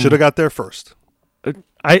should have got there first.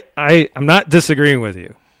 I'm not disagreeing with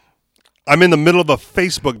you. I'm in the middle of a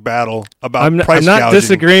Facebook battle about price I'm not gouging.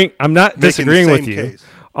 Disagreeing. I'm not disagreeing with you. Case.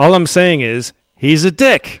 All I'm saying is he's a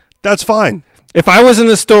dick. That's fine. If I was in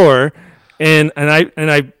the store and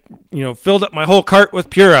I filled up my whole cart with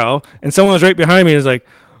Purell, and someone was right behind me and was like,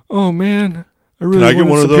 "Oh man, I really want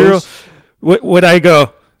one of those." Purell. Would I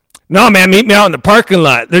go? No, man, meet me out in the parking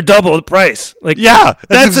lot. They're double the price. Like, yeah,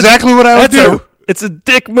 that's exactly what I would do. It's a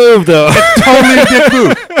dick move, though. It's totally a dick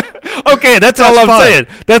move. Okay, that's all I'm saying.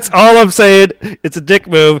 That's all I'm saying. It's a dick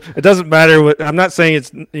move. It doesn't matter what. I'm not saying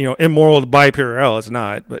it's immoral to buy Purell. It's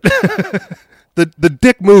not. But the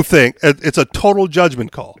dick move thing. It's a total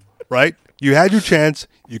judgment call, right? You had your chance.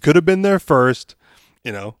 You could have been there first.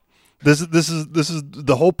 This is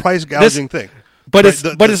the whole price gouging thing. But right?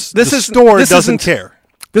 The store doesn't care.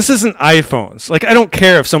 This isn't iPhones. Like, I don't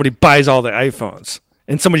care if somebody buys all the iPhones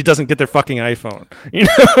and somebody doesn't get their fucking iPhone.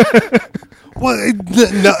 Well,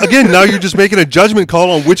 now you're just making a judgment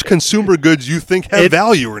call on which consumer goods you think have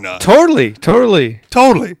value or not. Totally.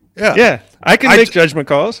 Yeah. Yeah. I can make judgment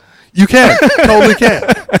calls. You can. Totally can.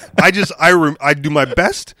 I do my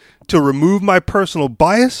best to remove my personal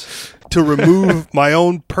bias, to remove my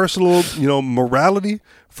own personal, morality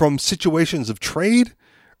from situations of trade,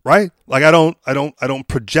 right? Like I don't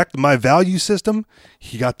project my value system.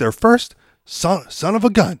 He got there first, son of a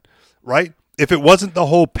gun, right? If it wasn't the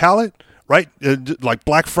whole pallet, right? Like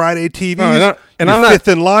Black Friday TVs, I'm not fifth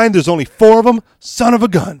in line. There's only 4 of them. Son of a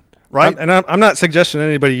gun, right? I'm not suggesting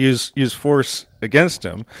anybody use force against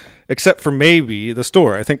him, except for maybe the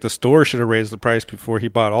store. I think the store should have raised the price before he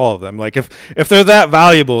bought all of them. Like if they're that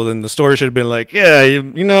valuable, then the store should have been like, yeah,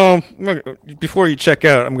 before you check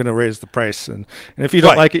out, I'm going to raise the price, and if you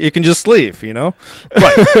don't like it, you can just leave.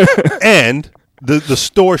 Right? And the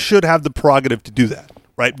store should have the prerogative to do that.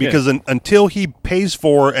 Right, because until he pays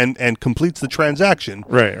for and completes the transaction,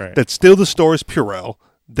 right, that's still the store's Purell.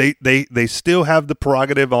 They still have the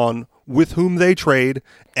prerogative on with whom they trade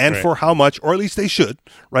and for how much, or at least they should.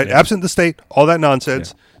 Right, absent the state, all that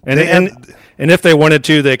nonsense. Yeah. And if they wanted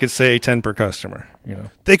to, they could say 10 per customer.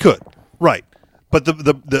 They could, right. But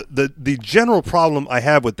the general problem I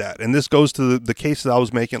have with that, and this goes to the case that I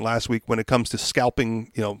was making last week when it comes to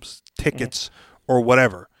scalping, tickets or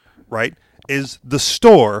whatever, right? Is the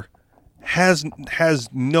store has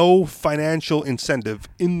no financial incentive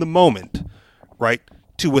in the moment, right,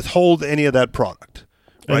 to withhold any of that product,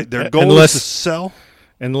 right? Their goal is to sell.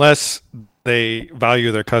 Unless they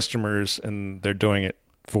value their customers and they're doing it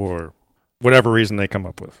for whatever reason they come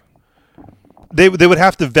up with. They would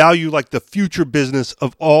have to value like the future business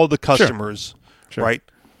of all the customers, Sure. right?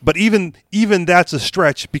 But even that's a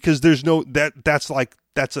stretch because there's no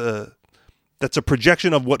that's a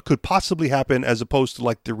projection of what could possibly happen as opposed to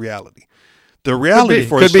like the reality. The reality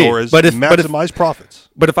for a store is maximize profits.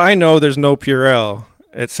 But if I know there's no Purell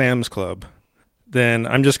at Sam's Club, then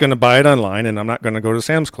I'm just going to buy it online and I'm not going to go to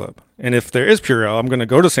Sam's Club. And if there is Purell, I'm going to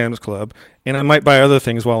go to Sam's Club and I might buy other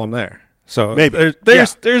things while I'm there. So maybe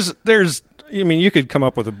there's you could come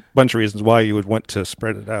up with a bunch of reasons why you would want to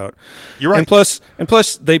spread it out. You're right. And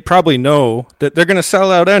plus they probably know that they're going to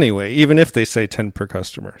sell out anyway, even if they say 10 per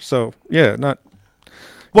customer. So, that's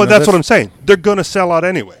what I'm saying. They're going to sell out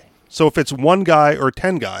anyway. So if it's one guy or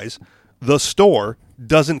 10 guys, the store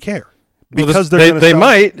doesn't care because they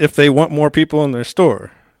might if they want more people in their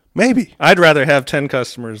store. Maybe. I'd rather have 10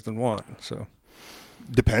 customers than one. So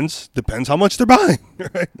depends how much they're buying.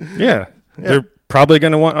 Right? Yeah. They're probably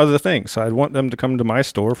going to want other things. So I'd want them to come to my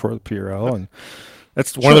store for the Purell, and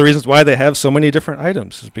that's one of the reasons why they have so many different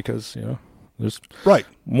items is because there's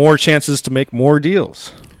more chances to make more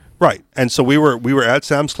deals. Right, and so we were at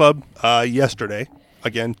Sam's Club yesterday.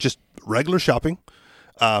 Again, just regular shopping,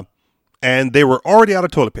 and they were already out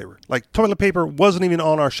of toilet paper. Like toilet paper wasn't even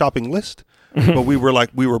on our shopping list, but we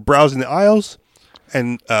were browsing the aisles,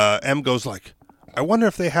 and Em goes like, "I wonder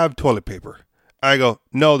if they have toilet paper." I go,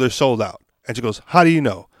 "No, they're sold out." And she goes, "How do you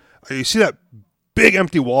know?" You see that big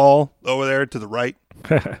empty wall over there to the right?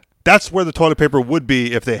 That's where the toilet paper would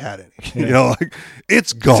be if they had any. Yeah. You know, like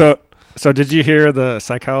it's gone. So did you hear the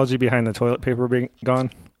psychology behind the toilet paper being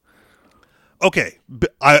gone? Okay,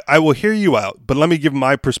 I will hear you out, but let me give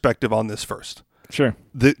my perspective on this first. Sure.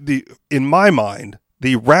 The in my mind,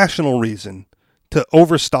 the rational reason to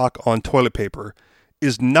overstock on toilet paper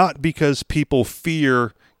is not because people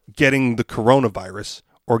fear getting the coronavirus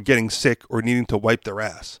or getting sick or needing to wipe their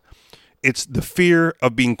ass. It's the fear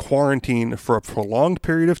of being quarantined for a prolonged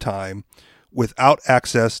period of time without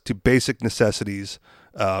access to basic necessities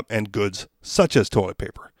and goods such as toilet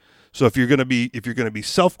paper. So if you're going to be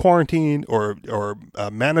self quarantined or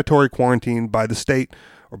mandatory quarantine by the state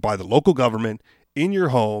or by the local government in your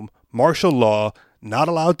home, martial law, not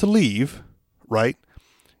allowed to leave, right?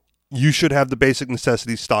 You should have the basic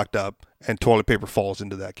necessities stocked up, and toilet paper falls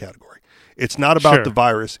into that category. It's not about the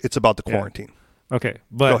virus; it's about the quarantine. Okay,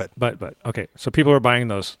 Go ahead. but okay. So people are buying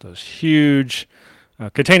those huge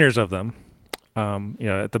containers of them,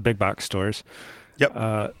 at the big box stores.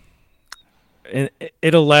 Yep. And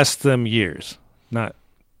it'll last them years, not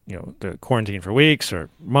the quarantine for weeks or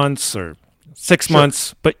months or 6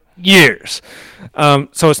 months, but years.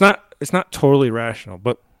 So it's not totally rational.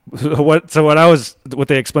 But what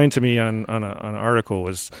they explained to me on an article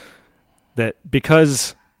was that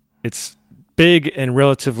because it's big and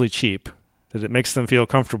relatively cheap, that it makes them feel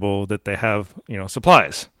comfortable that they have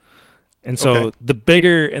supplies. And so the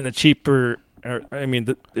bigger and the cheaper.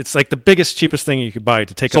 It's like the biggest, cheapest thing you could buy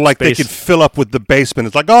to take up space. So like they could fill up with the basement.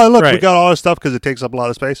 It's like, oh, look, we got all this stuff because it takes up a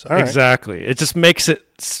lot of space. All right. Exactly. It just makes it.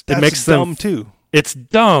 That's makes dumb them too. It's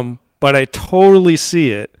dumb, but I totally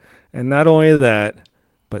see it. And not only that,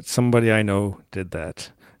 but somebody I know did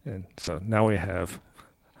that, and so now we have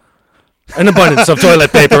an abundance of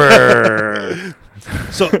toilet paper.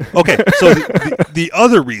 So the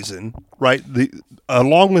other reason, right?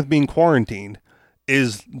 Along with being quarantined,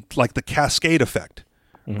 is like the cascade effect,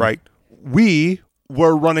 right? We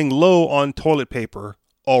were running low on toilet paper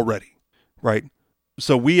already, right?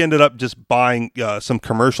 So we ended up just buying some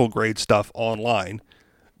commercial grade stuff online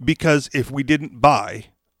because if we didn't buy,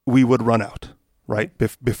 we would run out, right?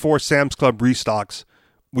 Before Sam's Club restocks,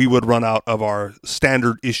 we would run out of our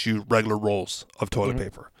standard issue regular rolls of toilet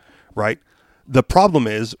paper, right? The problem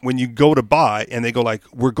is when you go to buy and they go like,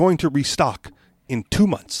 we're going to restock in 2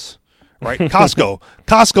 months. Right,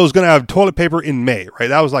 Costco's going to have toilet paper in May, right?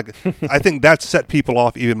 That was like, I think that set people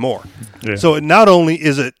off even more. Yeah. So not only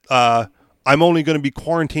is it, I'm only going to be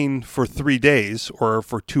quarantined for 3 days or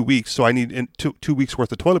for 2 weeks, so I need 2 weeks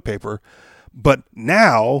worth of toilet paper, but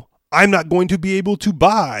now I'm not going to be able to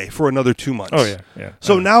buy for another 2 months. Oh yeah.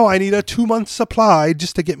 So now I need a 2-month supply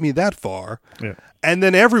just to get me that far. Yeah. And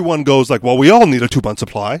then everyone goes like, well, we all need a 2-month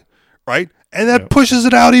supply, right? And that pushes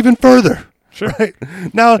it out even further. Sure. Right.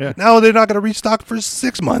 Now they're not going to restock for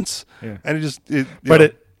 6 months. Yeah. And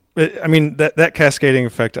that cascading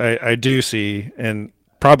effect I do see, and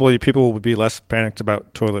probably people would be less panicked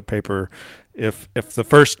about toilet paper if the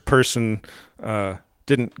first person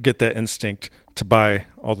didn't get that instinct to buy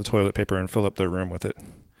all the toilet paper and fill up their room with it.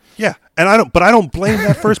 Yeah. And I don't blame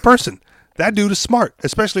that first person. That dude is smart,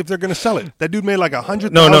 especially if they're going to sell it. That dude made like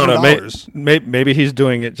 $100,000. No. Maybe he's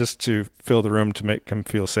doing it just to fill the room to make him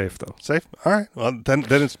feel safe, though. Safe? All right. Well, then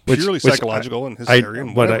it's purely psychological and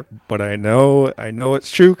hysterian. But I know it's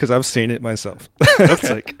true because I've seen it myself.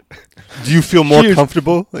 Okay. Do you feel more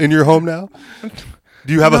comfortable in your home now?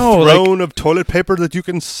 Do you have a throne of toilet paper that you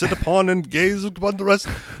can sit upon and gaze upon the rest?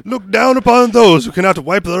 Look down upon those who cannot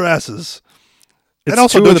wipe their asses. And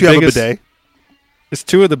also, don't you have a bidet? It's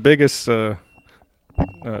 2 of the biggest toilet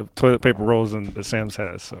paper rolls that Sam's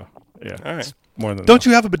has. So yeah, all right. More than don't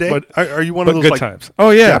you have a bidet? Are you one of those good like times?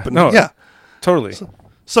 Oh yeah, totally.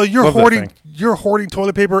 So you're hoarding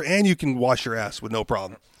toilet paper, and you can wash your ass with no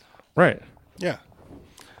problem. Right. Yeah.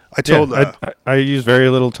 I use very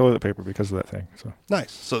little toilet paper because of that thing. So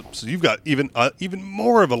nice. So you've got even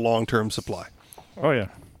more of a long-term supply. Oh yeah.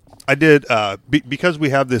 I did because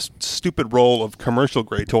we have this stupid roll of commercial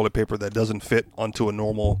grade toilet paper that doesn't fit onto a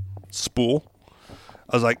normal spool.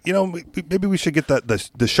 I was like, maybe we should get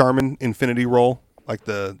the Charmin Infinity roll, like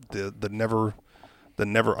the never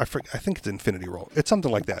I think it's Infinity roll. It's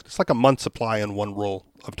something like that. It's like a month's supply in one roll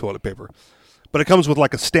of toilet paper, but it comes with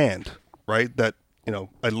like a stand, right? That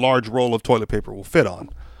a large roll of toilet paper will fit on.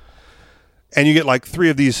 And you get like 3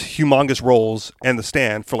 of these humongous rolls and the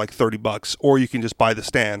stand for like $30, or you can just buy the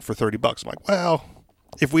stand for $30. I'm like, well,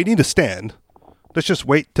 if we need a stand, let's just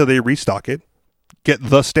wait till they restock it, get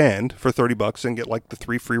the stand for $30, and get like the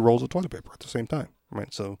 3 free rolls of toilet paper at the same time,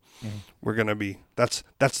 right? So we're gonna be that's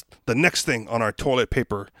the next thing on our toilet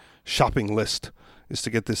paper shopping list is to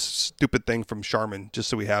get this stupid thing from Charmin just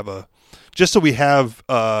so we have a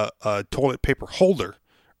toilet paper holder,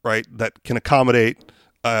 right, that can accommodate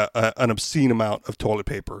an obscene amount of toilet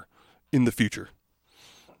paper in the future.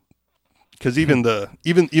 Because even the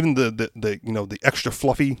extra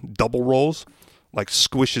fluffy double rolls like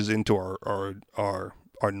squishes into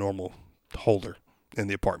our normal holder in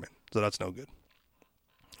the apartment, so that's no good.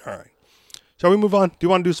 All right, shall we move on? Do you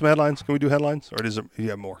want to do some headlines? Can we do headlines, or do you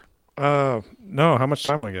have more? No. How much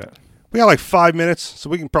time we got? We got like 5 minutes, so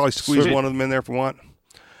we can probably squeeze Sweet. one of them in there if we want.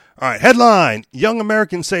 All right, headline: Young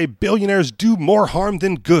Americans say billionaires do more harm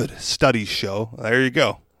than good. Studies show. There you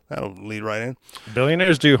go. That'll lead right in.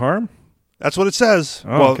 Billionaires do harm? That's what it says.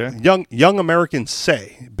 Oh, well, okay. young Americans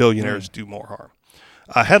say billionaires do more harm.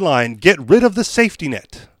 Headline: Get rid of the safety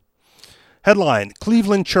net. Headline: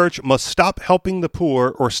 Cleveland church must stop helping the poor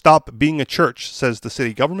or stop being a church, says the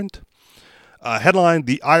city government. Headline: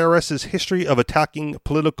 The IRS's history of attacking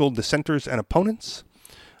political dissenters and opponents.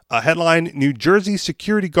 Headline: New Jersey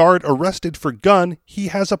security guard arrested for gun he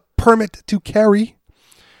has a permit to carry.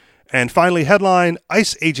 And finally, headline: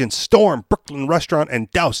 ICE agents storm Brooklyn restaurant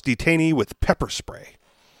and douse detainee with pepper spray.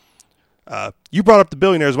 You brought up the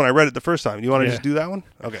billionaires when I read it the first time. Do you want to just do that one?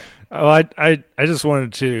 Okay. Oh, I just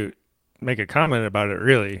wanted to make a comment about it,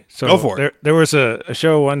 really. So go for it. There was a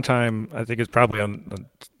show one time, I think it's probably on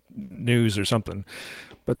news or something,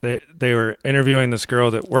 but they were interviewing this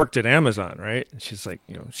girl that worked at Amazon, right? And she's like,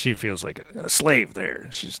 she feels like a slave there.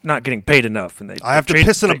 She's not getting paid enough, and I have to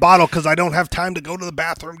piss in a bottle because I don't have time to go to the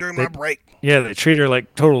bathroom during my break. Yeah, they treat her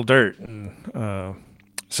like total dirt, and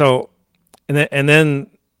then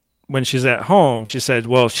when she's at home, she said,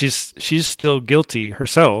 well, she's still guilty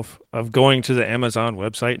herself of going to the Amazon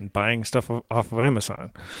website and buying stuff off of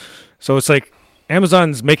Amazon. So it's like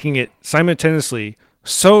Amazon's making it simultaneously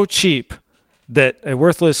so cheap that a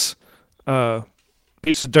worthless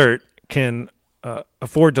piece of dirt can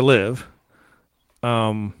afford to live.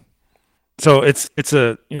 So it's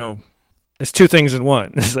two things in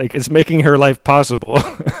one. It's like it's making her life possible.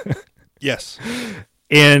 Yes.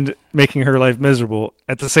 And making her life miserable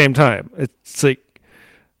at the same time. It's like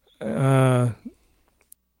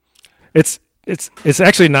it's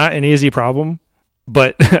actually not an easy problem,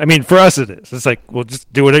 but I mean for us it is. It's like, well,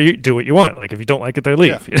 just do what you want. Like if you don't like it, they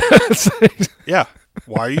leave. Yeah. Yeah.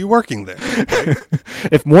 Why are you working there? Right?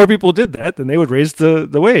 If more people did that, then they would raise the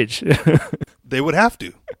wage. They would have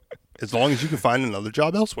to, as long as you can find another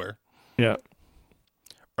job elsewhere. Yeah.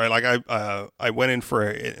 Right, like I went in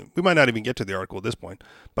for we might not even get to the article at this point,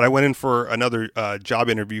 but I went in for another job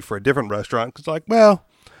interview for a different restaurant because, like, well,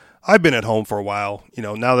 I've been at home for a while,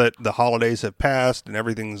 now that the holidays have passed and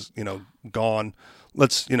everything's gone.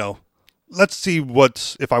 Let's see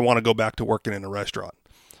if I want to go back to working in a restaurant.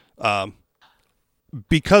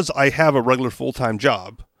 Because I have a regular full-time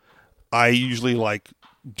job, I usually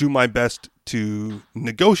do my best to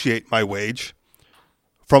negotiate my wage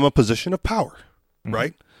from a position of power. Mm-hmm.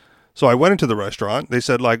 Right? So I went into the restaurant. They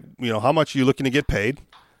said, how much are you looking to get paid?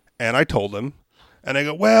 And I told them. And they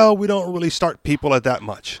go, well, we don't really start people at that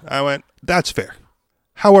much. I went, that's fair.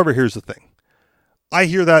 However, here's the thing. I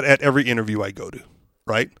hear that at every interview I go to,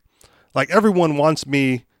 right? Like everyone wants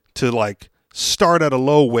me to start at a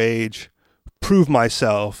low wage, prove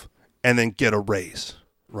myself, and then get a raise,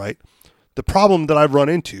 right? The problem that I've run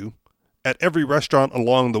into at every restaurant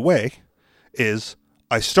along the way is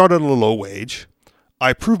I start at a low wage,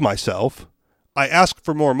 I prove myself, I ask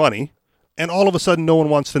for more money, and all of a sudden no one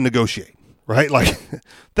wants to negotiate, right?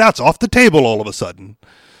 That's off the table all of a sudden.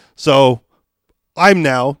 So I'm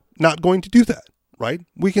now not going to do that, right?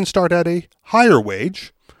 We can start at a higher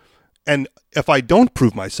wage, and if I don't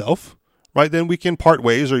prove myself, right, then we can part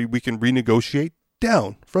ways or we can renegotiate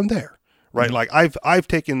down from there, right? Mm-hmm. I've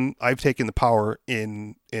taken the power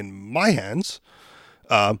in my hands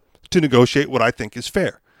to negotiate what I think is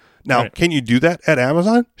fair. Now, right. Can you do that at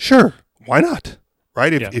Amazon? Sure. Why not?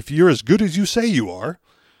 Right? If you're as good as you say you are,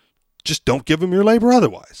 just don't give them your labor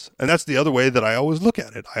otherwise. And that's the other way that I always look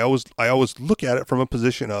at it. I always look at it from a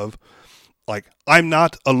position of I'm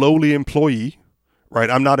not a lowly employee,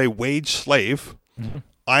 right? I'm not a wage slave. Mm-hmm.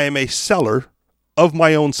 I am a seller of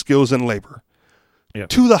my own skills and labor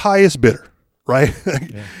to the highest bidder, right?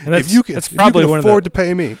 Yeah. And if you can afford to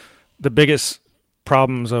pay me. The biggest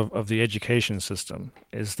problems of the education system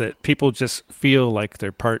is that people just feel like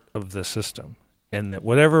they're part of the system, and that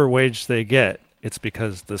whatever wage they get, it's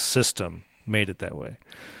because the system made it that way.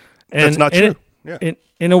 And that's not true.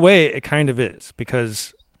 In a way, it kind of is,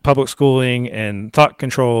 because public schooling and thought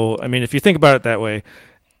control, I mean, if you think about it that way,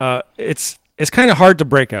 it's kind of hard to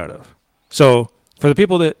break out of. So for the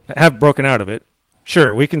people that have broken out of it,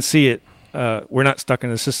 sure, we can see it we're not stuck in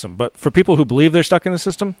the system. But for people who believe they're stuck in the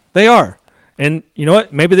system, they are. And you know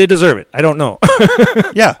what? Maybe they deserve it. I don't know.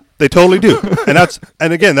 Yeah, they totally do.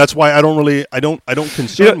 And again, that's why I don't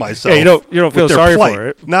concern myself. Yeah, you don't feel sorry for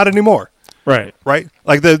it. Not anymore. Right. Right?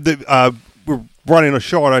 Like we're running a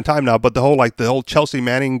show on time now, but the whole Chelsea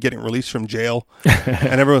Manning getting released from jail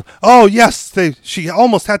and everyone, oh yes, she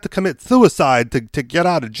almost had to commit suicide to get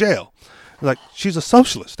out of jail. Like, she's a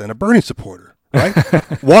socialist and a Bernie supporter,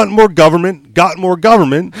 right? Want more government, got more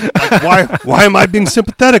government. Like, why am I being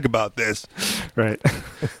sympathetic about this? Right.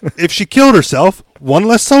 If she killed herself, one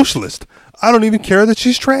less socialist. I don't even care that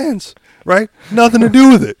she's trans, right? Nothing to do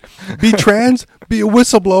with it. Be trans, be a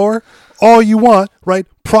whistleblower, all you want, right?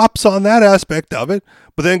 Props on that aspect of it,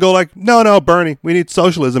 but then go like, no, Bernie, we need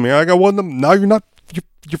socialism here. I go, well, no, you're not.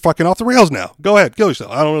 You're fucking off the rails now. Go ahead, kill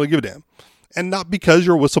yourself. I don't really give a damn. And not because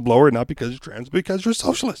you're a whistleblower, not because you're trans, but because you're a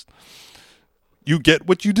socialist. You get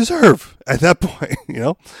what you deserve at that point.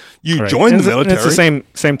 You join the military. It's the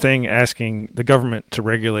same thing asking the government to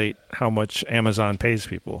regulate how much Amazon pays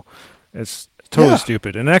people. It's totally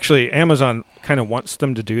stupid. And actually, Amazon kind of wants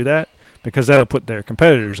them to do that because that'll put their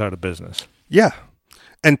competitors out of business. Yeah.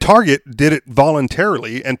 And Target did it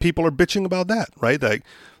voluntarily, and people are bitching about that, right?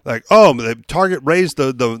 Like, oh, the Target raised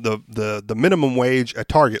the minimum wage at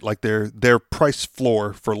Target, like their price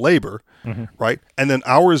floor for labor, right? And then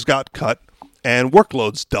hours got cut and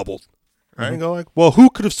workloads doubled, right? And go like, well,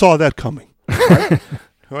 who could have saw that coming, right?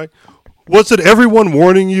 Right? Was it everyone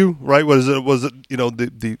warning you, right? Was it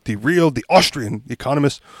the Austrian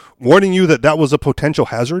economist warning you that was a potential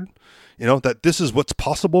hazard, that this is what's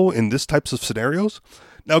possible in this types of scenarios?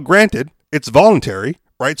 Now, granted, it's voluntary,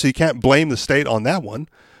 right? So you can't blame the state on that one.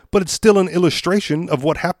 But it's still an illustration of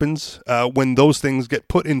what happens when those things get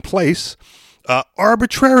put in place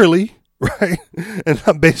arbitrarily, right? And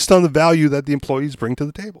not based on the value that the employees bring to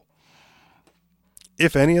the table,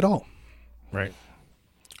 if any at all. Right.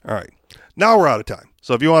 All right. Now we're out of time.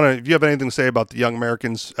 So if you have anything to say about the Young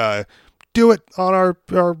Americans, do it on our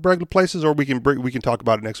regular places, or we can talk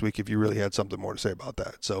about it next week if you really had something more to say about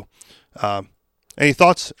that. So, any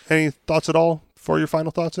thoughts? Any thoughts at all for your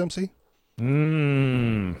final thoughts, MC?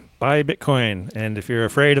 Buy Bitcoin, and if you're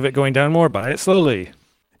afraid of it going down more, buy it slowly.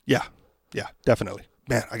 Yeah, definitely.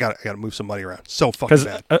 Man, I got to move some money around. So fucking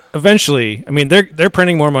bad. Eventually, I mean, they're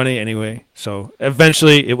printing more money anyway, so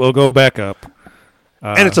eventually it will go back up.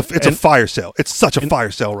 And it's a fire sale. It's such a fire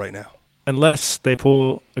sale right now. Unless they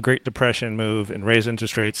pull a Great Depression move and raise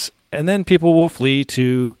interest rates, and then people will flee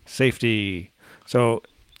to safety. So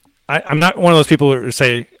I'm not one of those people who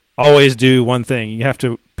say always do one thing. You have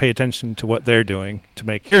to pay attention to what they're doing to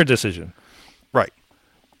make your decision. Right.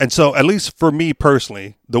 And so, at least for me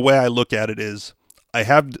personally, the way I look at it is I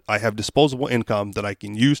have disposable income that I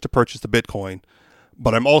can use to purchase the Bitcoin,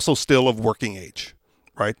 but I'm also still of working age,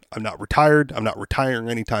 right? I'm not retired. I'm not retiring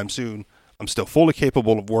anytime soon. I'm still fully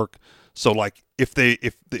capable of work. So like if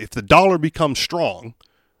the dollar becomes strong,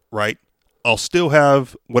 right, I'll still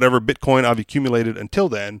have whatever Bitcoin I've accumulated until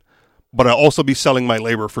then, but I'll also be selling my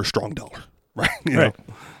labor for strong dollar, right? You know?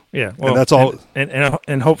 Yeah, well, and that's all.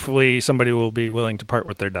 And hopefully somebody will be willing to part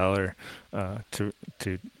with their dollar to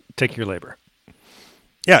take your labor.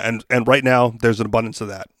 Yeah, and right now there's an abundance of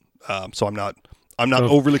that, so I'm not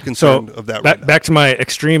overly concerned of that. Back to my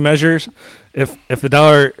extreme measures. If the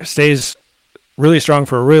dollar stays really strong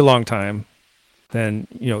for a really long time, then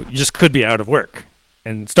you just could be out of work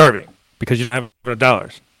and starving because you don't have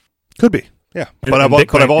dollars. Could be, yeah. But I've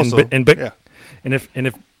also and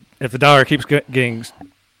if the dollar keeps getting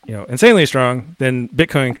insanely strong, then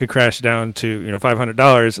Bitcoin could crash down to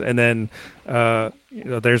 $500, and then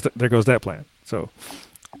there goes that plan. So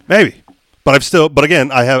maybe, but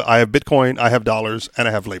again, I have Bitcoin, I have dollars, and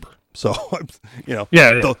I have labor. So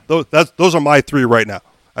those are my three right now.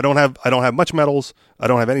 I don't have much metals. I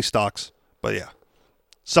don't have any stocks. But yeah,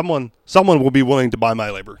 someone will be willing to buy my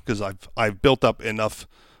labor because I've built up enough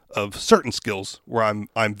of certain skills where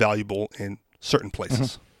I'm valuable in certain places.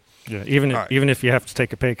 Mm-hmm. Yeah, even if you have to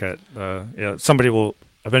take a pay cut, somebody will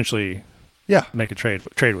eventually make a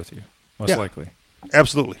trade with you, most likely.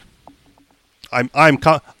 Absolutely. I'm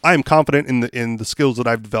confident in the skills that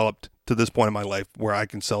I've developed to this point in my life where I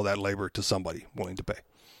can sell that labor to somebody willing to pay.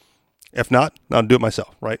 If not, I'll do it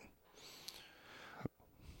myself, right?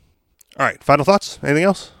 All right, final thoughts? Anything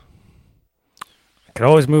else? I could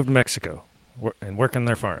always move to Mexico and work on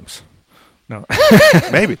their farms. No.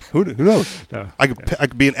 Maybe. Who knows? No. I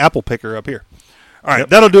could be an apple picker up here. All right,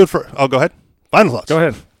 that'll do it for... Oh, go ahead. Final thoughts. Go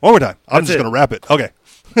ahead. One more time. I'm just going to wrap it. Okay.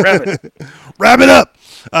 Wrap it. Wrap it up.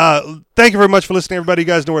 Thank you very much for listening, everybody. You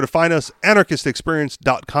guys know where to find us.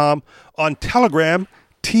 AnarchistExperience.com. On Telegram,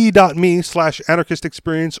 t.me/Anarchist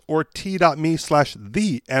Experience or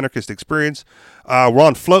t.me/The Anarchist Experience. We're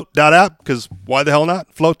on float.app because why the hell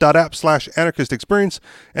not? Float.app/Anarchist Experience.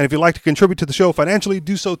 And if you'd like to contribute to the show financially,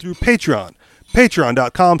 do so through Patreon.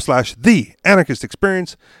 Patreon.com/The Anarchist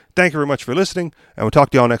Experience. Thank you very much for listening, and we'll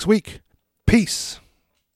talk to you all next week. Peace.